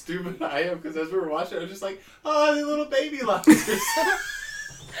show how stupid I am, because as we were watching, I was just like, oh, the little baby lobsters.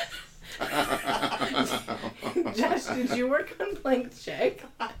 Josh, did you work on Blank Check?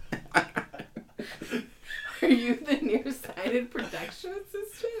 Are you the nearsighted production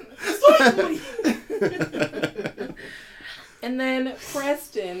assistant? And then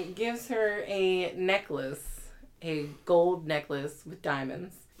Preston gives her a necklace, a gold necklace with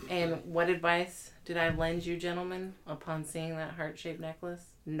diamonds. And what advice did I lend you, gentlemen, upon seeing that heart-shaped necklace?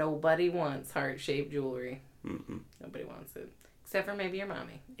 Nobody wants heart-shaped jewelry. Nobody wants it. Except for maybe your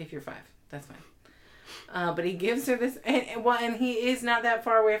mommy, if you're 5. That's fine. But he gives her this, and he is not that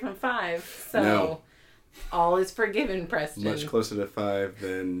far away from 5, so No. all is forgiven, Preston. Much closer to 5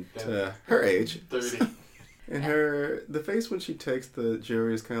 than to her age. 30. And the face when she takes the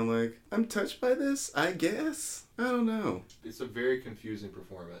jewelry is kind of like, I'm touched by this, I guess. I don't know. It's a very confusing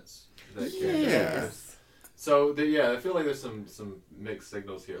performance. That Yeah. character. Yes. So, I feel like there's some mixed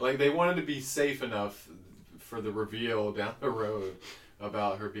signals here. Like, they wanted to be safe enough for the reveal down the road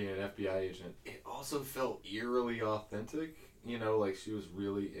about her being an FBI agent. It also felt eerily authentic. You know, like she was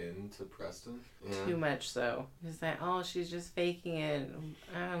really into Preston. Yeah. Too much so. It's like, oh, she's just faking it.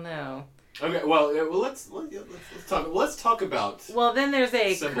 I don't know. Okay, well, let's talk about. Well, then there's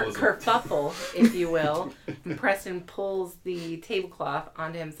a Symbolism. kerfuffle, if you will. Preston pulls the tablecloth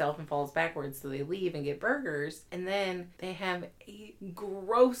onto himself and falls backwards, so they leave and get burgers. And then they have a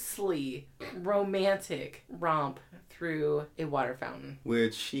grossly romantic romp through a water fountain.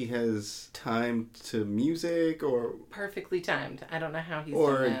 Which he has timed to music or Perfectly timed. I don't know how he's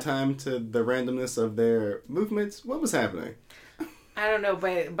done that. timed to the randomness of their movements. What was happening? I don't know,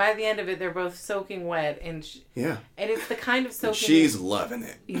 but by the end of it, they're both soaking wet, and Yeah. and it's the kind of soaking. She's loving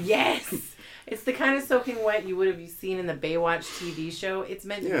it. Yes, it's the kind of soaking wet you would have seen in the Baywatch TV show. It's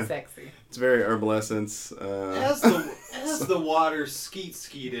meant to Yeah. be sexy. It's very Herbal Essence. As the water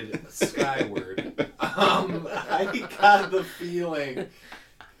skeeted skyward, I got the feeling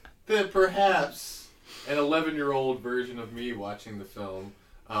that perhaps an 11-year-old version of me watching the film.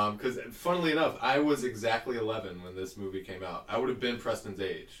 Because, funnily enough, I was exactly 11 when this movie came out. I would have been Preston's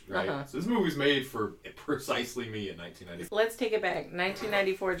age, right? Uh-huh. So this movie's made for precisely me in 1994. Let's take it back.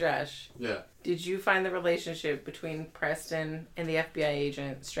 1994, Josh. Yeah. Did you find the relationship between Preston and the FBI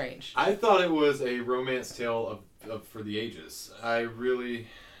agent strange? I thought it was a romance tale of for the ages. I really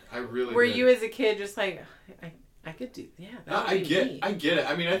Were did. you as a kid just like, I could do, yeah, that would I be get me. it.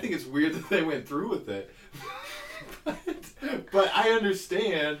 I mean, I think it's weird that they went through with it. but I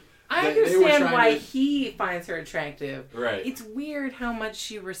understand. I that they were understand trying why to- he finds her attractive. Right. It's weird how much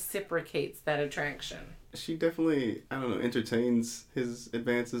she reciprocates that attraction. She definitely, I don't know, entertains his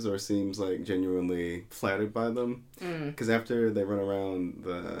advances or seems like genuinely flattered by them. Because after they run around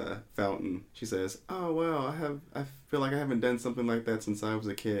the fountain, she says, "Oh wow, I feel like I haven't done something like that since I was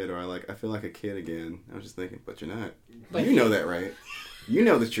a kid," or I feel like a kid again. I was just thinking, but you're not. But You know that, right? You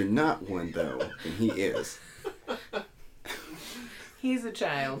know that you're not one though, and he is. He's a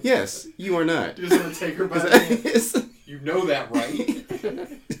child. Yes, you are not. You just want to take her by the hand. Yes. You know that, right?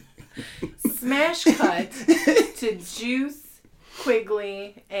 Smash cut to Juice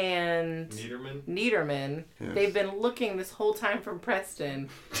Quigley and Niederman. Yes. they've been looking this whole time for Preston.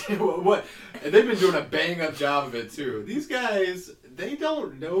 What? And they've been doing a bang up job of it too. These guys, they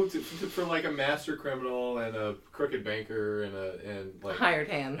don't know for like a master criminal and a crooked banker and like Hired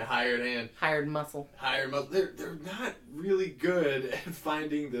hand. a hired Muscle. They're not really good at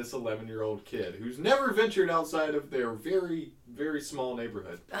finding this 11-year-old kid who's never ventured outside of their very, very small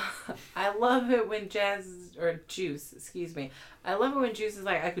neighborhood. I love it when Juice is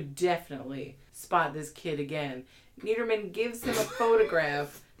like, I could definitely spot this kid again. Niederman gives him a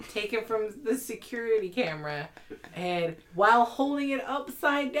photograph taken from the security camera, and while holding it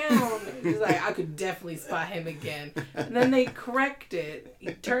upside down, he's like, I could definitely spot him again. And then they correct it.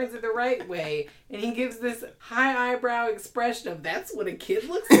 He turns it the right way, and he gives this high eyebrow expression of, that's what a kid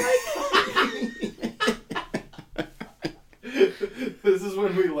looks like? This is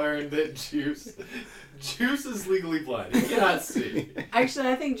when we learned that Juice is legally blind. He cannot see. Actually,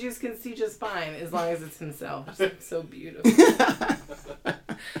 I think Juice can see just fine as long as it's himself. It's so beautiful.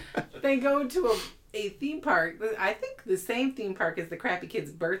 They go to a theme park. I think the same theme park as the crappy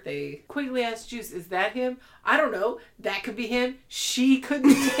kid's birthday. Quigley asks Juice, is that him? I don't know. That could be him. She could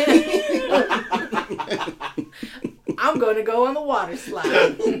be him. I'm going to go on the water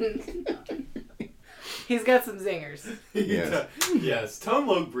slide. He's got some zingers. Yes. Tone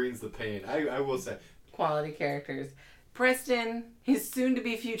Loc brings the pain. I will say. Quality characters. Preston, his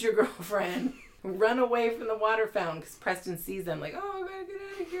soon-to-be future girlfriend, run away from the water fountain because Preston sees them like, oh, I gotta get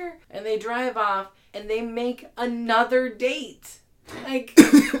out of here. And they drive off and they make another date. Like,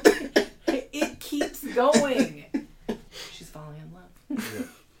 it keeps going. She's falling in love. Yeah.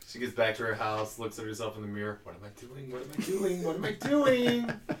 She gets back to her house, looks at herself in the mirror. What am I doing? What am I doing? What am I doing?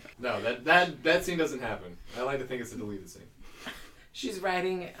 No, that scene doesn't happen. I like to think it's a deleted scene. She's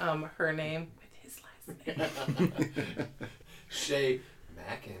writing her name with his last name. Shay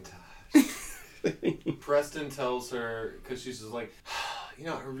McIntosh. Preston tells her, because she's just like,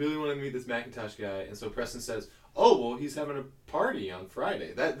 I really want to meet this McIntosh guy. And so Preston says, oh, well, he's having a party on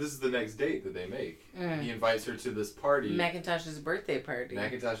Friday. This is the next date that they make. He invites her to this party. McIntosh's birthday party.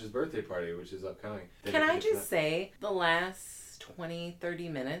 Which is upcoming. Can I just say, the last 20, 30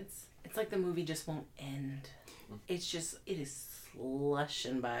 minutes, it's like the movie just won't end. It is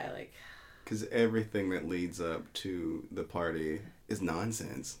slushing by, like... Because everything that leads up to the party is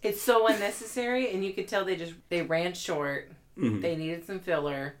nonsense. It's so unnecessary, and you could tell they ran short. Mm-hmm. They needed some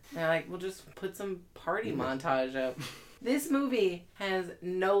filler. They're like, we'll just put some party montage up. This movie has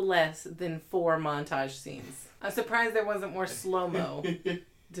no less than 4 montage scenes. I'm surprised there wasn't more slow-mo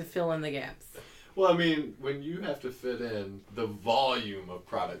to fill in the gaps. Well, I mean, when you have to fit in the volume of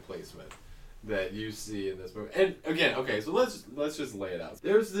product placement that you see in this movie, and again, okay, so let's just lay it out.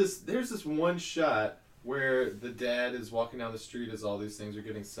 There's this one shot where the dad is walking down the street as all these things are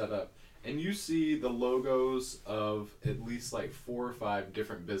getting set up, and you see the logos of at least like 4 or 5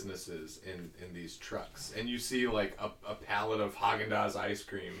 different businesses in these trucks, and you see like a pallet of Haagen-Dazs ice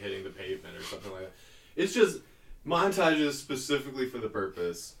cream hitting the pavement or something like that. It's just montages specifically for the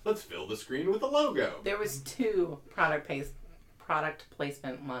purpose. Let's fill the screen with a logo. There was 2 product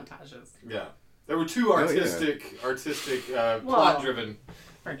placement montages. Yeah. There were 2 artistic, plot-driven.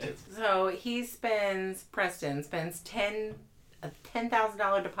 So Preston spends a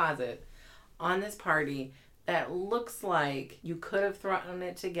 $10,000 deposit on this party that looks like you could have thrown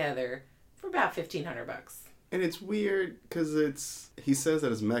it together for about $1,500. And it's weird because he says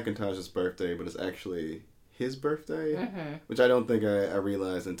that it's McIntosh's birthday, but it's actually his birthday, which I don't think I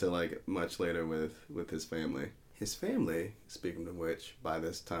realized until like much later with his family. His family, speaking of which, by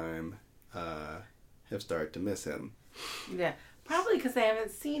this time have started to miss him. Yeah, probably because they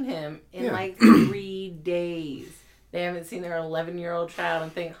haven't seen him in like 3 days. They haven't seen their 11-year-old child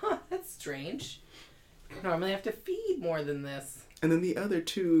and think, that's strange. You normally have to feed more than this. And then the other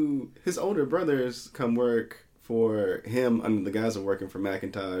 2, his older brothers come work for him under the guise of working for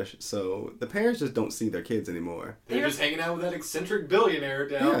McIntosh. So the parents just don't see their kids anymore. They're just hanging out with that eccentric billionaire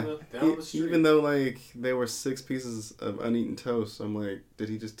down the street. Even though like there were 6 pieces of uneaten toast, I'm like, did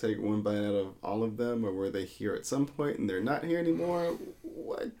he just take one bite out of all of them, or were they here at some point and they're not here anymore?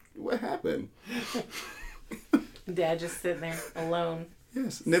 What happened? Dad just sitting there alone.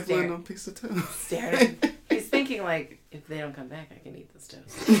 Yes, nibbling on a piece of toast. Staring. He's thinking like, if they don't come back, I can eat this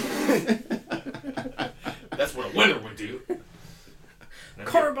toast. That's what a winner would do.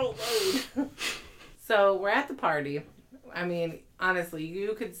 Carbo load. So we're at the party. I mean, honestly,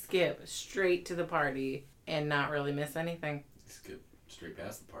 you could skip straight to the party and not really miss anything. Skip straight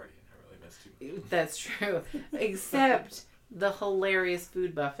past the party and not really miss too much. That's true. Except the hilarious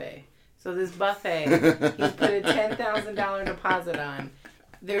food buffet. So this buffet, he put a $10,000 deposit on.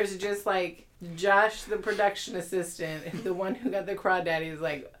 There's just like Josh, the production assistant, the one who got the crawdaddy, is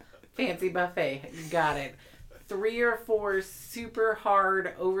like, fancy buffet, you got it. 3 or 4 super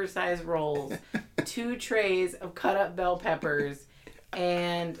hard, oversized rolls, 2 trays of cut up bell peppers,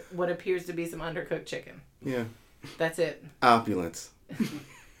 and what appears to be some undercooked chicken. Yeah. That's it. Opulence.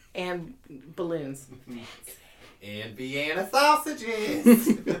 And balloons. And Vienna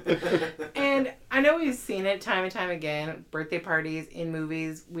sausages. And I know we've seen it time and time again. Birthday parties in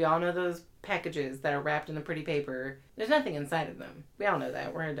movies. We all know those packages that are wrapped in the pretty paper. There's nothing inside of them. We all know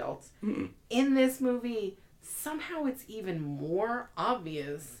that. We're adults. Mm-mm. In this movie, somehow it's even more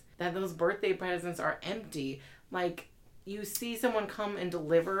obvious that those birthday presents are empty. Like, you see someone come and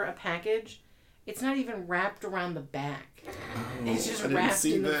deliver a package. It's not even wrapped around the back. It's just I didn't wrapped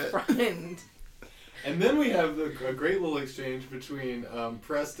see in the that. front. And then we have a great little exchange between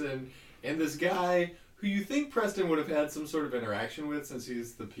Preston and this guy who you think Preston would have had some sort of interaction with since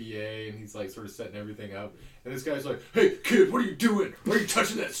he's the PA and he's like sort of setting everything up. And this guy's like, "Hey kid, what are you doing? Why are you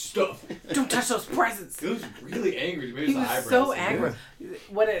touching that stuff?" Don't touch those presents. He was really angry. Maybe He his was eyebrows. so angry.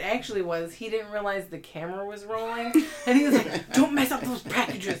 What it actually was, he didn't realize the camera was rolling. And he was like, "Don't mess up those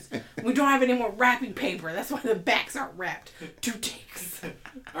packages. We don't have any more wrapping paper. That's why the backs aren't wrapped. 2 takes."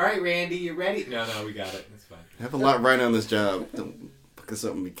 All right, Randy, you ready? No, we got it. It's fine. I have a lot right on this job. Don't fuck us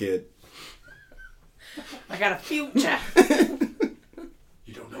up with me, kid. I got a future.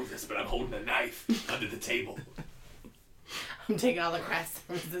 You don't know this, but I'm holding a knife under the table. I'm taking all the craft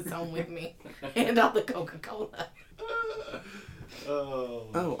services home with me. And all the Coca-Cola.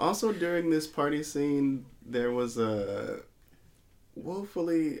 Oh, also during this party scene, there was a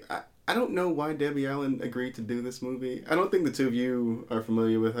woefully... I don't know why Debbie Allen agreed to do this movie. I don't think the two of you are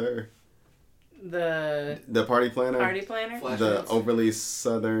familiar with her. The party planner? party planner? The overly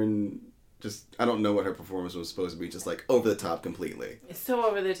southern... Just, I don't know what her performance was supposed to be. Just like over the top completely. It's so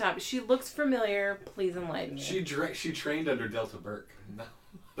over the top. She looks familiar. Please enlighten me. She trained under Delta Burke. No,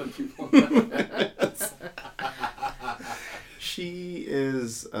 the people know that. She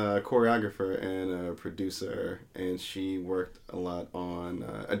is a choreographer and a producer, and she worked a lot on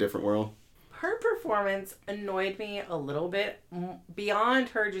A Different World. Her performance annoyed me a little bit, beyond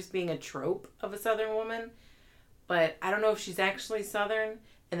her just being a trope of a Southern woman. But I don't know if she's actually Southern,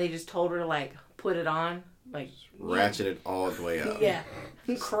 and they just told her to, like, put it on. Like, Ratchet it all the way up. yeah,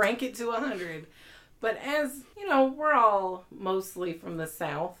 crank it to 100. But as, you know, we're all mostly from the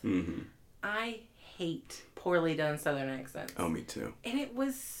South, Mm-hmm. I hate poorly done Southern accents. Oh, me too. And it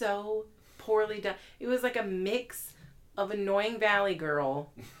was so poorly done. It was like a mix of annoying Valley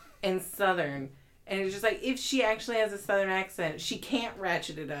Girl and Southern. And it's just like, if she actually has a Southern accent, she can't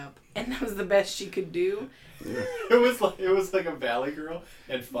ratchet it up. And that was the best she could do. Yeah. It was like a Valley Girl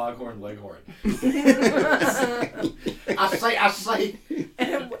and Foghorn Leghorn. I say.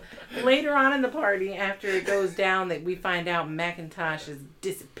 And later on in the party, after it goes down, that we find out Macintosh has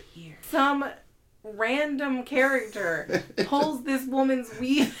disappeared. Some random character pulls this woman's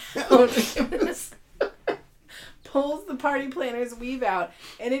weave out. Pulls the party planner's weave out,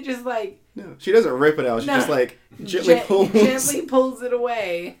 and it just like... No, she doesn't rip it out. She No. just like gently pulls it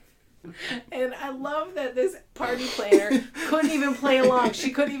away. And I love that this party planner couldn't even play along.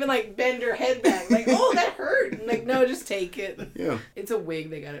 She couldn't even like bend her head back. Like, oh, that hurt. And like, no, just take it. Yeah. It's a wig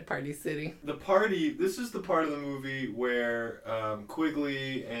they got at Party City. The party, this is the part of the movie where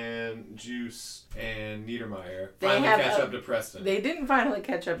Quigley and Juice and Niedermeyer finally catch up to Preston. They didn't finally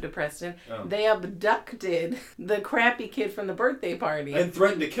catch up to Preston. Oh. They abducted the crappy kid from the birthday party. And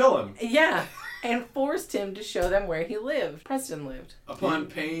threatened to kill him Yeah. And forced him to show them where he lived. Preston lived. upon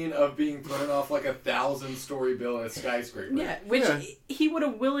pain of being thrown off like 1,000-story building, a skyscraper. Yeah, which Yeah. he would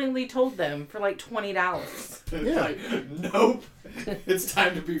have willingly told them for like $20. It's Yeah. like, nope. It's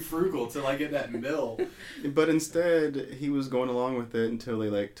time to be frugal till I get that mill. But instead, he was going along with it until they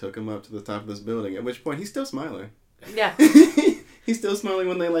like took him up to the top of this building. At which point, he's still smiling. Yeah. He's still smiling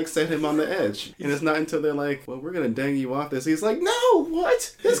when they like set him on the edge. And it's not until they're like, "Well, we're gonna dang you off this." He's like, "No,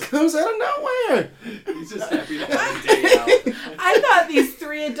 what? This comes out of nowhere." He's just happy to have a day out. I thought these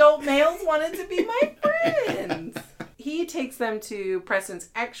 3 adult males wanted to be my friends. He takes them to Preston's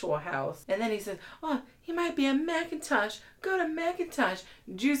actual house, and then he says, "Oh, he might be a Macintosh. Go to Macintosh."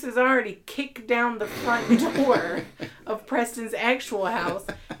 Juice has already kicked down the front door of Preston's actual house,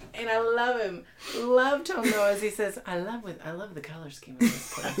 And I love him. Love Tom Noah as he says, I love the color scheme of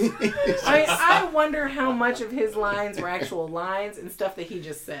this place. I wonder how much of his lines were actual lines and stuff that he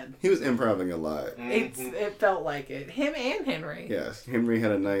just said. He was improvising a lot. It felt like it. Him and Henry. Yes. Henry had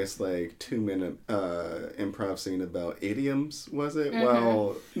a nice, 2-minute improv scene about idioms, was it? Mm-hmm.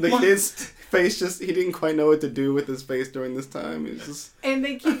 Well, the kid's face he didn't quite know what to do with his face during this time. It's just... And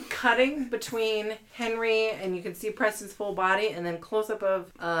they keep cutting between Henry, and you can see Preston's full body, and then close-up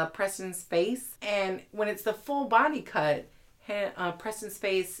of Preston's face. And when it's the full body cut, Preston's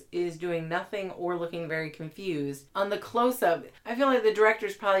face is doing nothing or looking very confused. On the close-up, I feel like the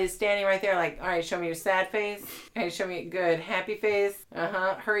director's probably standing right there like, all right, show me your sad face. All right, show me good happy face.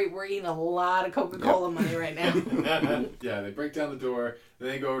 Hurry, we're eating a lot of Coca-Cola money right now. Yeah, they break down the door. Then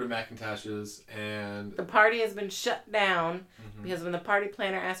they go over to Macintosh's, and the party has been shut down because when the party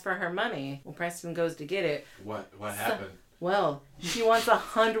planner asks for her money, well, Preston goes to get it. what happened? Well, she wants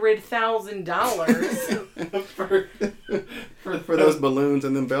 $100,000 for those balloons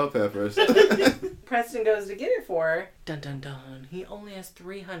and them bell peppers. Preston goes to get it for her. Dun dun dun. He only has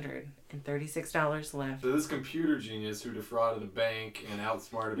 $336 left. So this computer genius who defrauded a bank and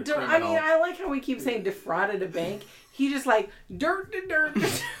outsmarted a criminal. I mean, I like how we keep saying defrauded a bank. He just dirt.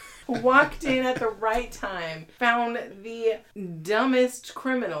 Walked in at the right time, found the dumbest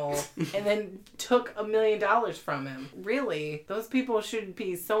criminal, and then took $1 million from him. Really, those people should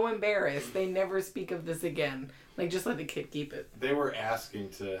be so embarrassed they never speak of this again. Just let the kid keep it. They were asking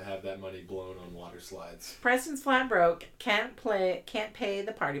to have that money blown on water slides. Preston's flat broke, can't pay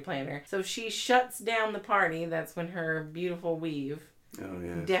the party planner, so she shuts down the party. That's when her beautiful weave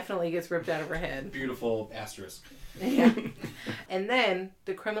definitely gets ripped out of her head. Beautiful asterisk. Yeah. And then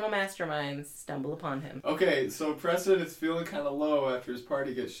the criminal masterminds stumble upon him. Okay, so Preston is feeling kind of low after his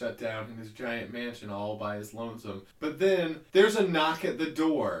party gets shut down in his giant mansion all by his lonesome. But then there's a knock at the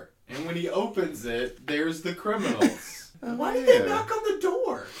door. And when he opens it, there's the criminals. Why did they knock on the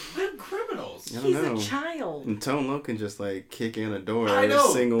door? They're criminals. He's a child. And Tone Loc can just kick in a door. I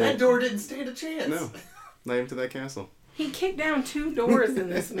know. That door didn't stand a chance. No. Not even to that castle. He kicked down 2 doors in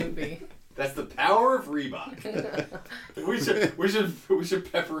this movie. That's the power of Reebok. we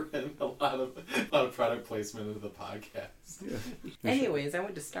should pepper in a lot of product placement into the podcast. Yeah. Anyways, I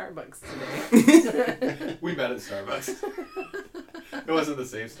went to Starbucks today. We met at Starbucks. It wasn't the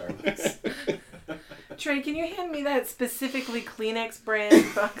same Starbucks. Trey, can you hand me that specifically Kleenex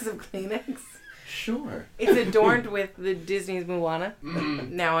brand box of Kleenex? Sure. It's adorned with the Disney's Moana,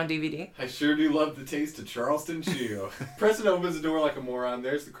 now on DVD. I sure do love the taste of Charleston Chew. Preston opens the door like a moron.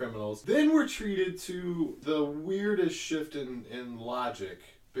 There's the criminals. Then we're treated to the weirdest shift in logic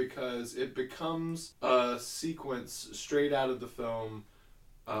because it becomes a sequence straight out of the film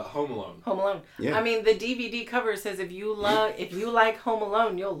Home Alone. Home Alone. Yeah. I mean, the DVD cover says if you like Home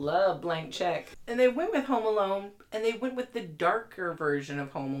Alone, you'll love Blank Check. And they went with Home Alone, and they went with the darker version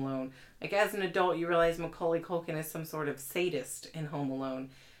of Home Alone. As an adult, you realize Macaulay Culkin is some sort of sadist in Home Alone.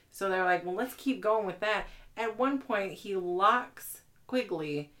 So they're like, well, let's keep going with that. At one point, he locks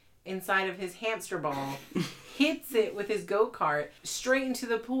Quigley inside of his hamster ball, hits it with his go-kart straight into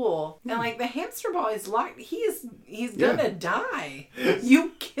the pool, and the hamster ball is locked. He's gonna die.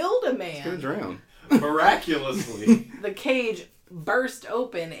 You killed a man. He's gonna drown. Miraculously. The cage burst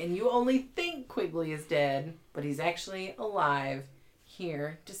open, and you only think Quigley is dead, but he's actually alive,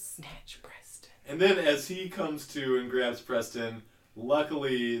 here to snatch Preston. And then as he comes to and grabs Preston,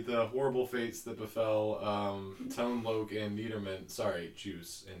 luckily the horrible fates that befell Tone Loc and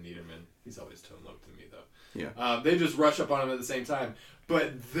Juice and Niederman. He's always Tone Loc to me, though. Yeah. They just rush up on him at the same time.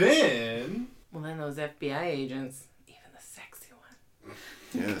 But then... Well, then those FBI agents, even the sexy one,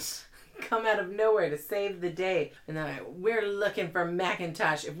 Yes. come out of nowhere to save the day. And they're like, we're looking for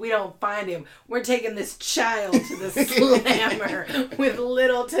Macintosh. If we don't find him, we're taking this child to the slammer with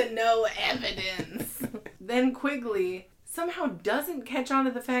little to no evidence. Then Quigley somehow doesn't catch on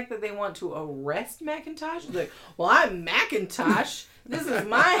to the fact that they want to arrest Macintosh. He's like, well, I'm Macintosh. This is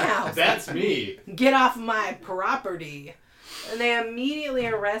my house. That's me. Get off my property. And they immediately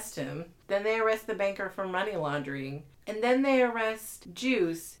arrest him. Then they arrest the banker for money laundering. And then they arrest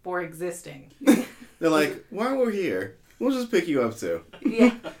Juice for existing. They're like, while we're here, we'll just pick you up too.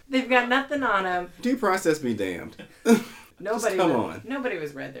 Yeah, they've got nothing on him. Due process be damned. Nobody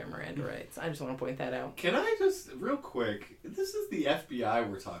was read their Miranda rights. I just want to point that out. Can I just, real quick, this is the FBI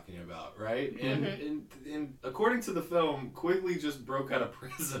we're talking about, right? And according to the film, Quigley just broke out of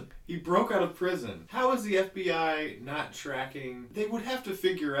prison. He broke out of prison. How is the FBI not tracking? They would have to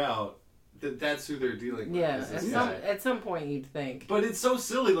figure out that that's who they're dealing with. Yeah, at some point you'd think. But it's so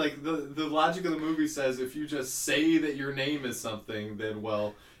silly. The logic of the movie says if you just say that your name is something, then,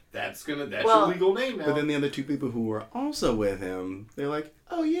 well, That's Well- your legal name now. But then the other two people who were also with him, they're like,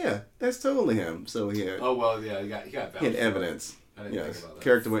 oh yeah, that's totally him. So he had, oh well, yeah, he got he had evidence. I didn't Yes, think about that.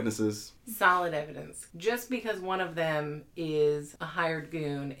 character witnesses. Solid evidence. Just because one of them is a hired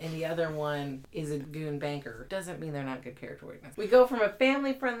goon and the other one is a goon banker doesn't mean they're not good character witnesses. We go from a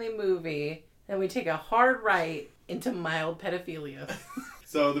family-friendly movie and we take a hard right into mild pedophilia.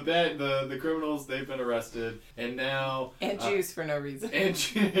 So the criminals, they've been arrested, and now And juice for no reason.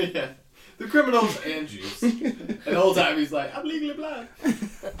 and yeah, the criminals and juice. And the whole time he's like, I'm legally blind.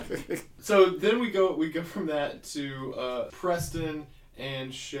 So then we go from that to Preston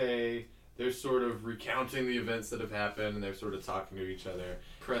and Shay. They're sort of recounting the events that have happened, and they're sort of talking to each other.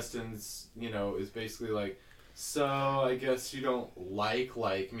 Preston's, is basically like, so I guess you don't like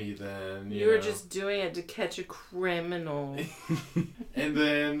me then. You were just doing it to catch a criminal. And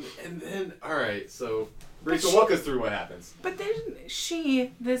then, all right. So, Rachel, she- walk us through what happens. But then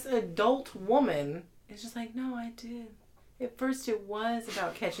she, this adult woman, is just like, no, I did. At first it was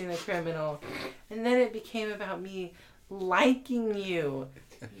about catching the criminal, and then it became about me liking you.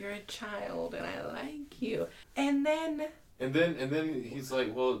 You're a child, and I like you. And then And then he's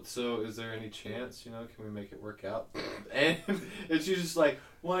like, well, so is there any chance, can we make it work out? And she's just like,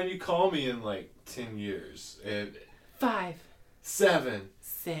 why don't you call me in like 10 years? And 5, 7.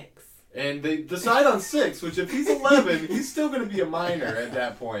 6. And they decide on 6, which if he's 11, he's still going to be a minor at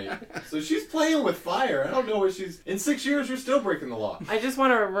that point. So she's playing with fire. I don't know where she's... In 6 years, you're still breaking the law. I just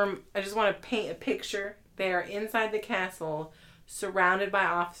want to paint a picture. They are inside the castle, surrounded by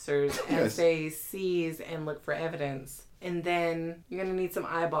officers as Yes. they seize and look for evidence. And then you're going to need some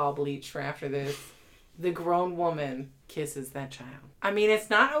eyeball bleach for after this. The grown woman kisses that child. I mean, it's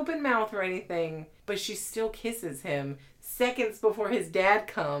not open mouth or anything, but she still kisses him seconds before his dad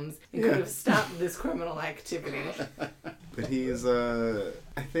comes and could Yeah. have stopped this criminal activity. But he's,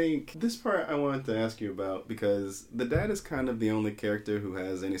 I think this part I wanted to ask you about because the dad is kind of the only character who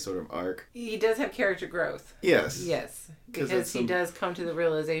has any sort of arc. He does have character growth. Yes. Yes, 'Cause because it's he some- does come to the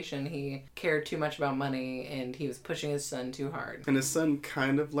realization he cared too much about money and he was pushing his son too hard. And his son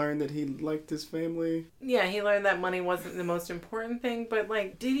kind of learned that he liked his family. Yeah, he learned that money wasn't the most important thing, but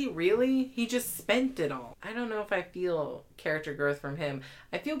like, did he really? He just spent it all. I don't know if I feel character growth from him.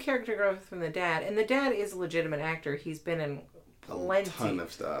 I feel character growth from the dad, and the dad is a legitimate actor. He's been in plenty, A ton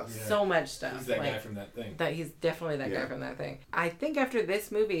of stuff. Yeah. so much stuff. He's that like, guy from that thing. that he's definitely that guy Yeah. from that thing. I think after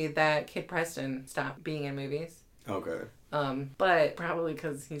this movie that Kid Preston stopped being in movies. Okay. But probably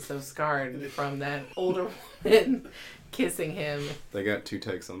because he's so scarred from that older woman kissing him. They got 2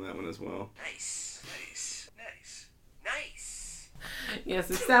 takes on that one as well. Nice, nice, nice, nice. Yes,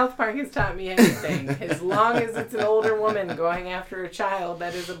 if South Park has taught me anything, as long as it's an older woman going after a child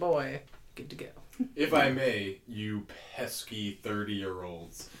that is a boy, good to go. If I may, you pesky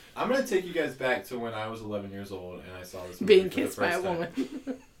 30-year-olds. I'm going to take you guys back to when I was 11 years old and I saw this movie Being for the kissed by a first time.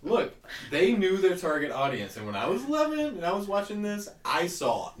 woman. Look, they knew their target audience, and when I was 11 and I was watching this, I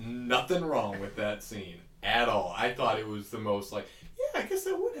saw nothing wrong with that scene at all. I thought it was the most like, yeah, I guess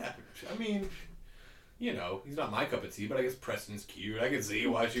that would happen. I mean, he's not my cup of tea, but I guess Preston's cute. I can see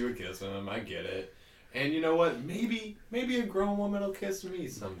why she would kiss him. I get it. And you know what? Maybe a grown woman will kiss me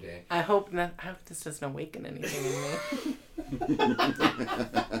someday. I hope this doesn't awaken anything in me.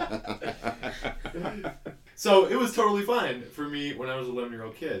 So it was totally fine for me when I was an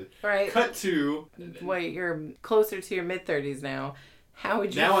 11-year-old kid. Right. Cut to Wait, you're closer to your mid-30s now. How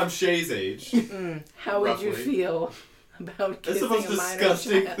would you? now I'm Shay's age. How would you roughly. feel about That's kissing the most a minor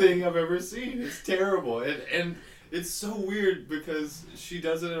disgusting child? thing I've ever seen. It's terrible. And it's so weird because she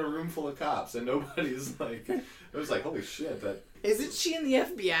does it in a room full of cops and nobody's like, it was like, holy shit, that... Isn't she in the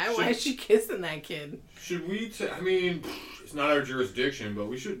FBI? Why is she kissing that kid? Should we, I mean, it's not our jurisdiction,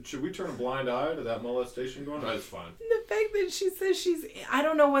 but should we turn a blind eye to that molestation going on? That's fine. The fact that she says I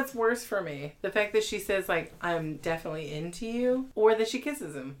don't know what's worse for me. The fact that she says, like, I'm definitely into you, or that she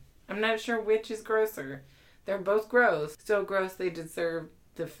kisses him. I'm not sure which is grosser. They're both gross. So gross they deserve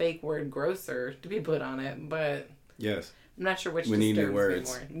the fake word grosser to be put on it, but Yes. I'm not sure which We need new disturbs me words.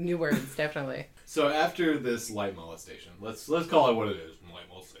 more. New words, definitely. So after this light molestation, let's call it what it is, light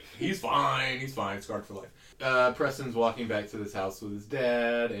molestation. He's fine, scarred for life. Preston's walking back to this house with his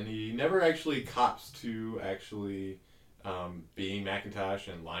dad, and he never actually cops to actually being Macintosh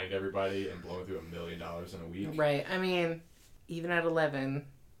and lying to everybody and blowing through $1 million in a week. Right. I mean, even at 11,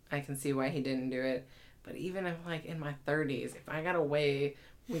 I can see why he didn't do it. But even if, like, in my 30s, if I got away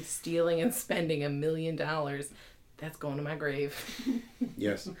with stealing and spending $1 million, that's going to my grave.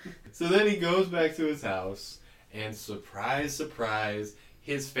 Yes. So then he goes back to his house, and surprise, surprise,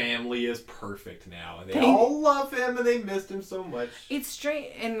 his family is perfect now, and they all love him, and they missed him so much. It's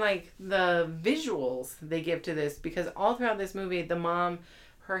straight, and like the visuals they give to this, because all throughout this movie, the mom,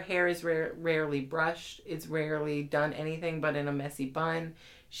 her hair is rarely brushed. It's rarely done anything but in a messy bun.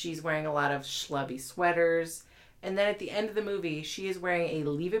 She's wearing a lot of schlubby sweaters. And then at the end of the movie, she is wearing a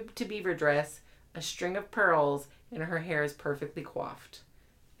Leave It to Beaver dress, a string of pearls, and her hair is perfectly coiffed.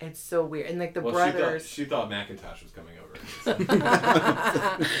 It's so weird. And like the brothers... She thought Macintosh was coming over.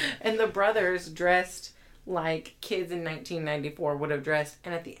 And the brothers dressed like kids in 1994 would have dressed.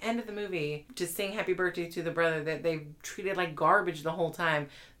 And at the end of the movie, to sing happy birthday to the brother that they've treated like garbage the whole time,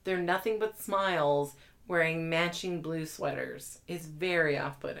 they're nothing but smiles wearing matching blue sweaters. It's very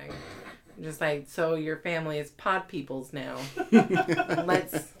off-putting. Just like, so your family is pod peoples now.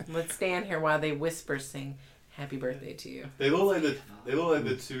 Let's stand here while they whisper sing happy birthday to you. They look like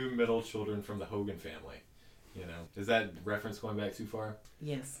the two middle children from the Hogan family. You know, is that reference going back too far?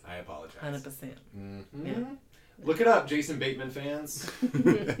 Yes. I apologize. 100%. Mm-hmm. Yeah. Look it up, Jason Bateman fans.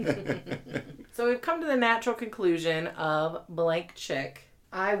 So we've come to the natural conclusion of Blank Check.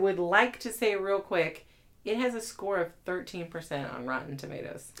 I would like to say real quick, it has a score of 13% on Rotten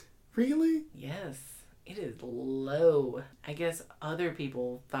Tomatoes. Really? Yes. It is low. I guess other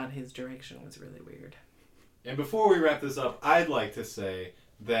people thought his direction was really weird. And before we wrap this up, I'd like to say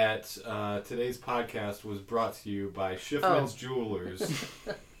that today's podcast was brought to you by Schiffman's Jewelers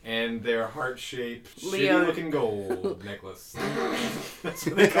and their heart-shaped, shitty-looking gold necklace. That's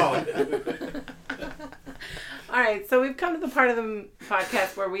what they call it. All right, so we've come to the part of the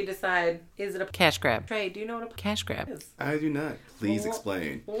podcast where we decide, is it a cash grab? Trey, do you know what a cash grab is? I do not. Please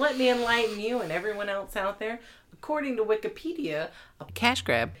explain. Let me enlighten you and everyone else out there. According to Wikipedia, a cash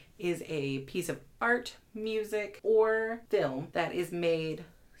grab is a piece of art, music, or film that is made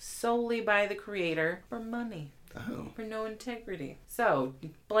solely by the creator for money. Oh. For no integrity. So,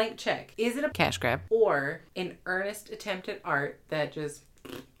 Blank Check. Is it a cash grab or an earnest attempt at art that just...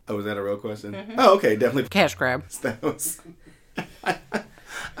 Oh, is that a real question? Mm-hmm. Oh, okay, definitely. Cash grab. That was...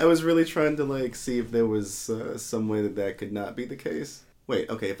 I was really trying to, like, see if there was some way that could not be the case. Wait,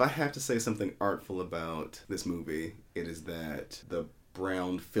 okay, if I have to say something artful about this movie, it is that the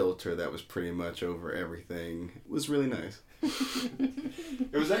brown filter that was pretty much over everything was really nice.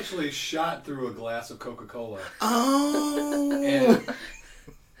 It was actually shot through a glass of Coca-Cola. Oh! And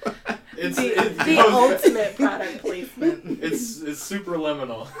it's the ultimate product placement. It's super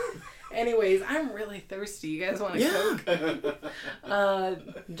liminal. Anyways, I'm really thirsty. You guys want a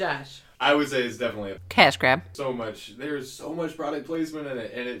Coke? Josh. I would say it's definitely a cash grab. There's so much product placement in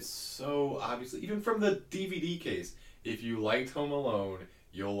it, and it's so obviously, even from the DVD case, if you liked Home Alone,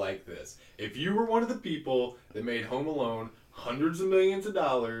 you'll like this. If you were one of the people that made Home Alone hundreds of millions of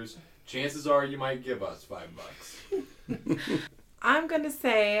dollars, chances are you might give us $5. I'm going to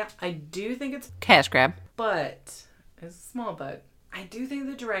say I do think it's cash grab, but it's a small but. I do think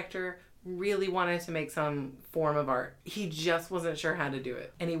the director really wanted to make some form of art. He just wasn't sure how to do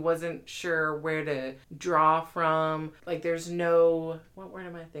it. And he wasn't sure where to draw from. Like, there's no... What word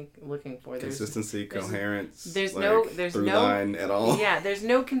am I looking for? Consistency, coherence. There's like, no through line at all. Yeah, there's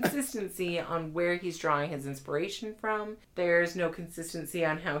no consistency on where he's drawing his inspiration from. There's no consistency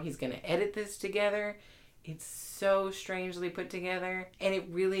on how he's going to edit this together. It's so strangely put together, and it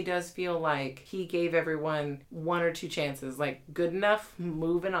really does feel like he gave everyone one or two chances, like, good enough,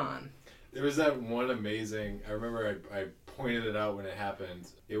 moving on. There was that one amazing, I remember I pointed it out when it happened.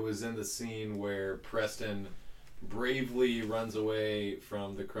 It was in the scene where Preston bravely runs away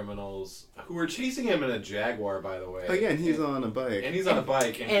from the criminals, who were chasing him in a Jaguar, by the way. Again, he's on a bike. And he's on a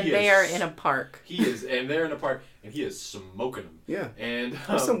bike. And they are in a park. And they're in a park, and he is smoking them. Yeah. And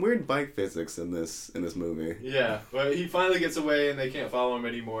there's some weird bike physics in this movie. Yeah, but he finally gets away, and they can't follow him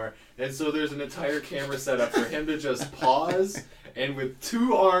anymore. And so there's an entire camera set up for him to just pause, and with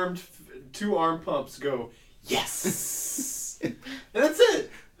two arm pumps go, yes! And that's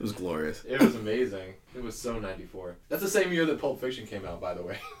it! It was glorious. It was amazing. It was so 94. That's the same year that Pulp Fiction came out, by the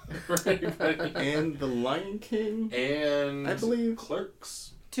way. And The Lion King. And I believe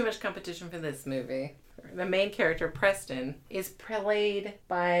Clerks. Too much competition for this movie. The main character, Preston, is played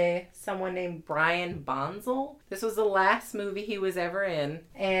by someone named Brian Bonsall. This was the last movie he was ever in.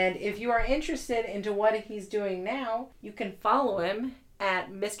 And if you are interested into what he's doing now, you can follow him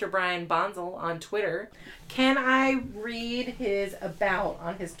at Mr. Brian Bonsall on Twitter. Can I read his about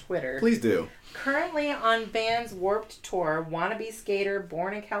on his Twitter? Please do. Currently on Vans Warped Tour, wannabe skater,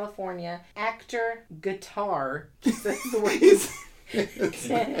 born in California, actor, guitar. That's the word.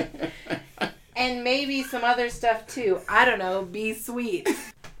 And maybe some other stuff too. I don't know. Be sweet.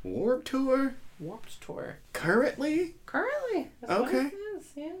 Warped Tour? Warped Tour. Currently? Currently. That's Okay. what it is.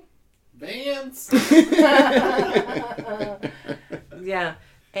 Yeah. Vans. Yeah.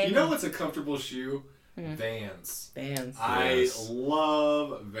 And You know what's a comfortable shoe? Vans. Vans. I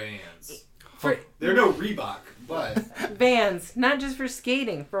love Vans. For They're no Reebok, but Vans, not just for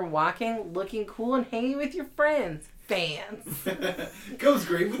skating, for walking, looking cool, and hanging with your friends. Vans. goes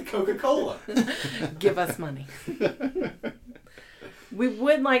great with Coca-Cola. Give us money. We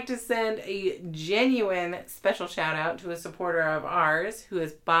would like to send a genuine special shout out to a supporter of ours who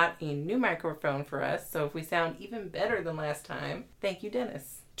has bought a new microphone for us. So if we sound even better than last time, thank you,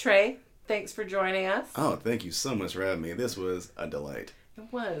 Dennis. Trey, thanks for joining us. Oh, thank you so much for having me. This was a delight. It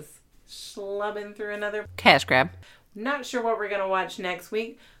was schlubbing through another cash grab. Not sure what we're going to watch next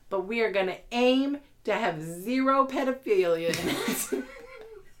week, but we are going to aim to have zero pedophilia in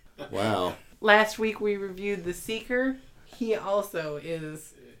it. Wow. Last week we reviewed The Seeker. He also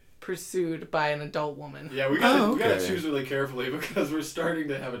is pursued by an adult woman. Yeah, we gotta okay. choose really carefully because we're starting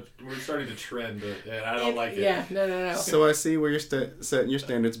to trend, and I don't like it. Yeah, no. So I see where you're setting your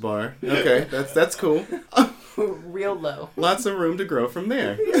standards bar. Okay, that's cool. Real low. Lots of room to grow from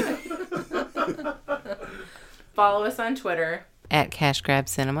there. Follow us on Twitter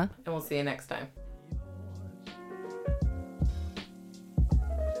 @CashGrabCinema, and we'll see you next time.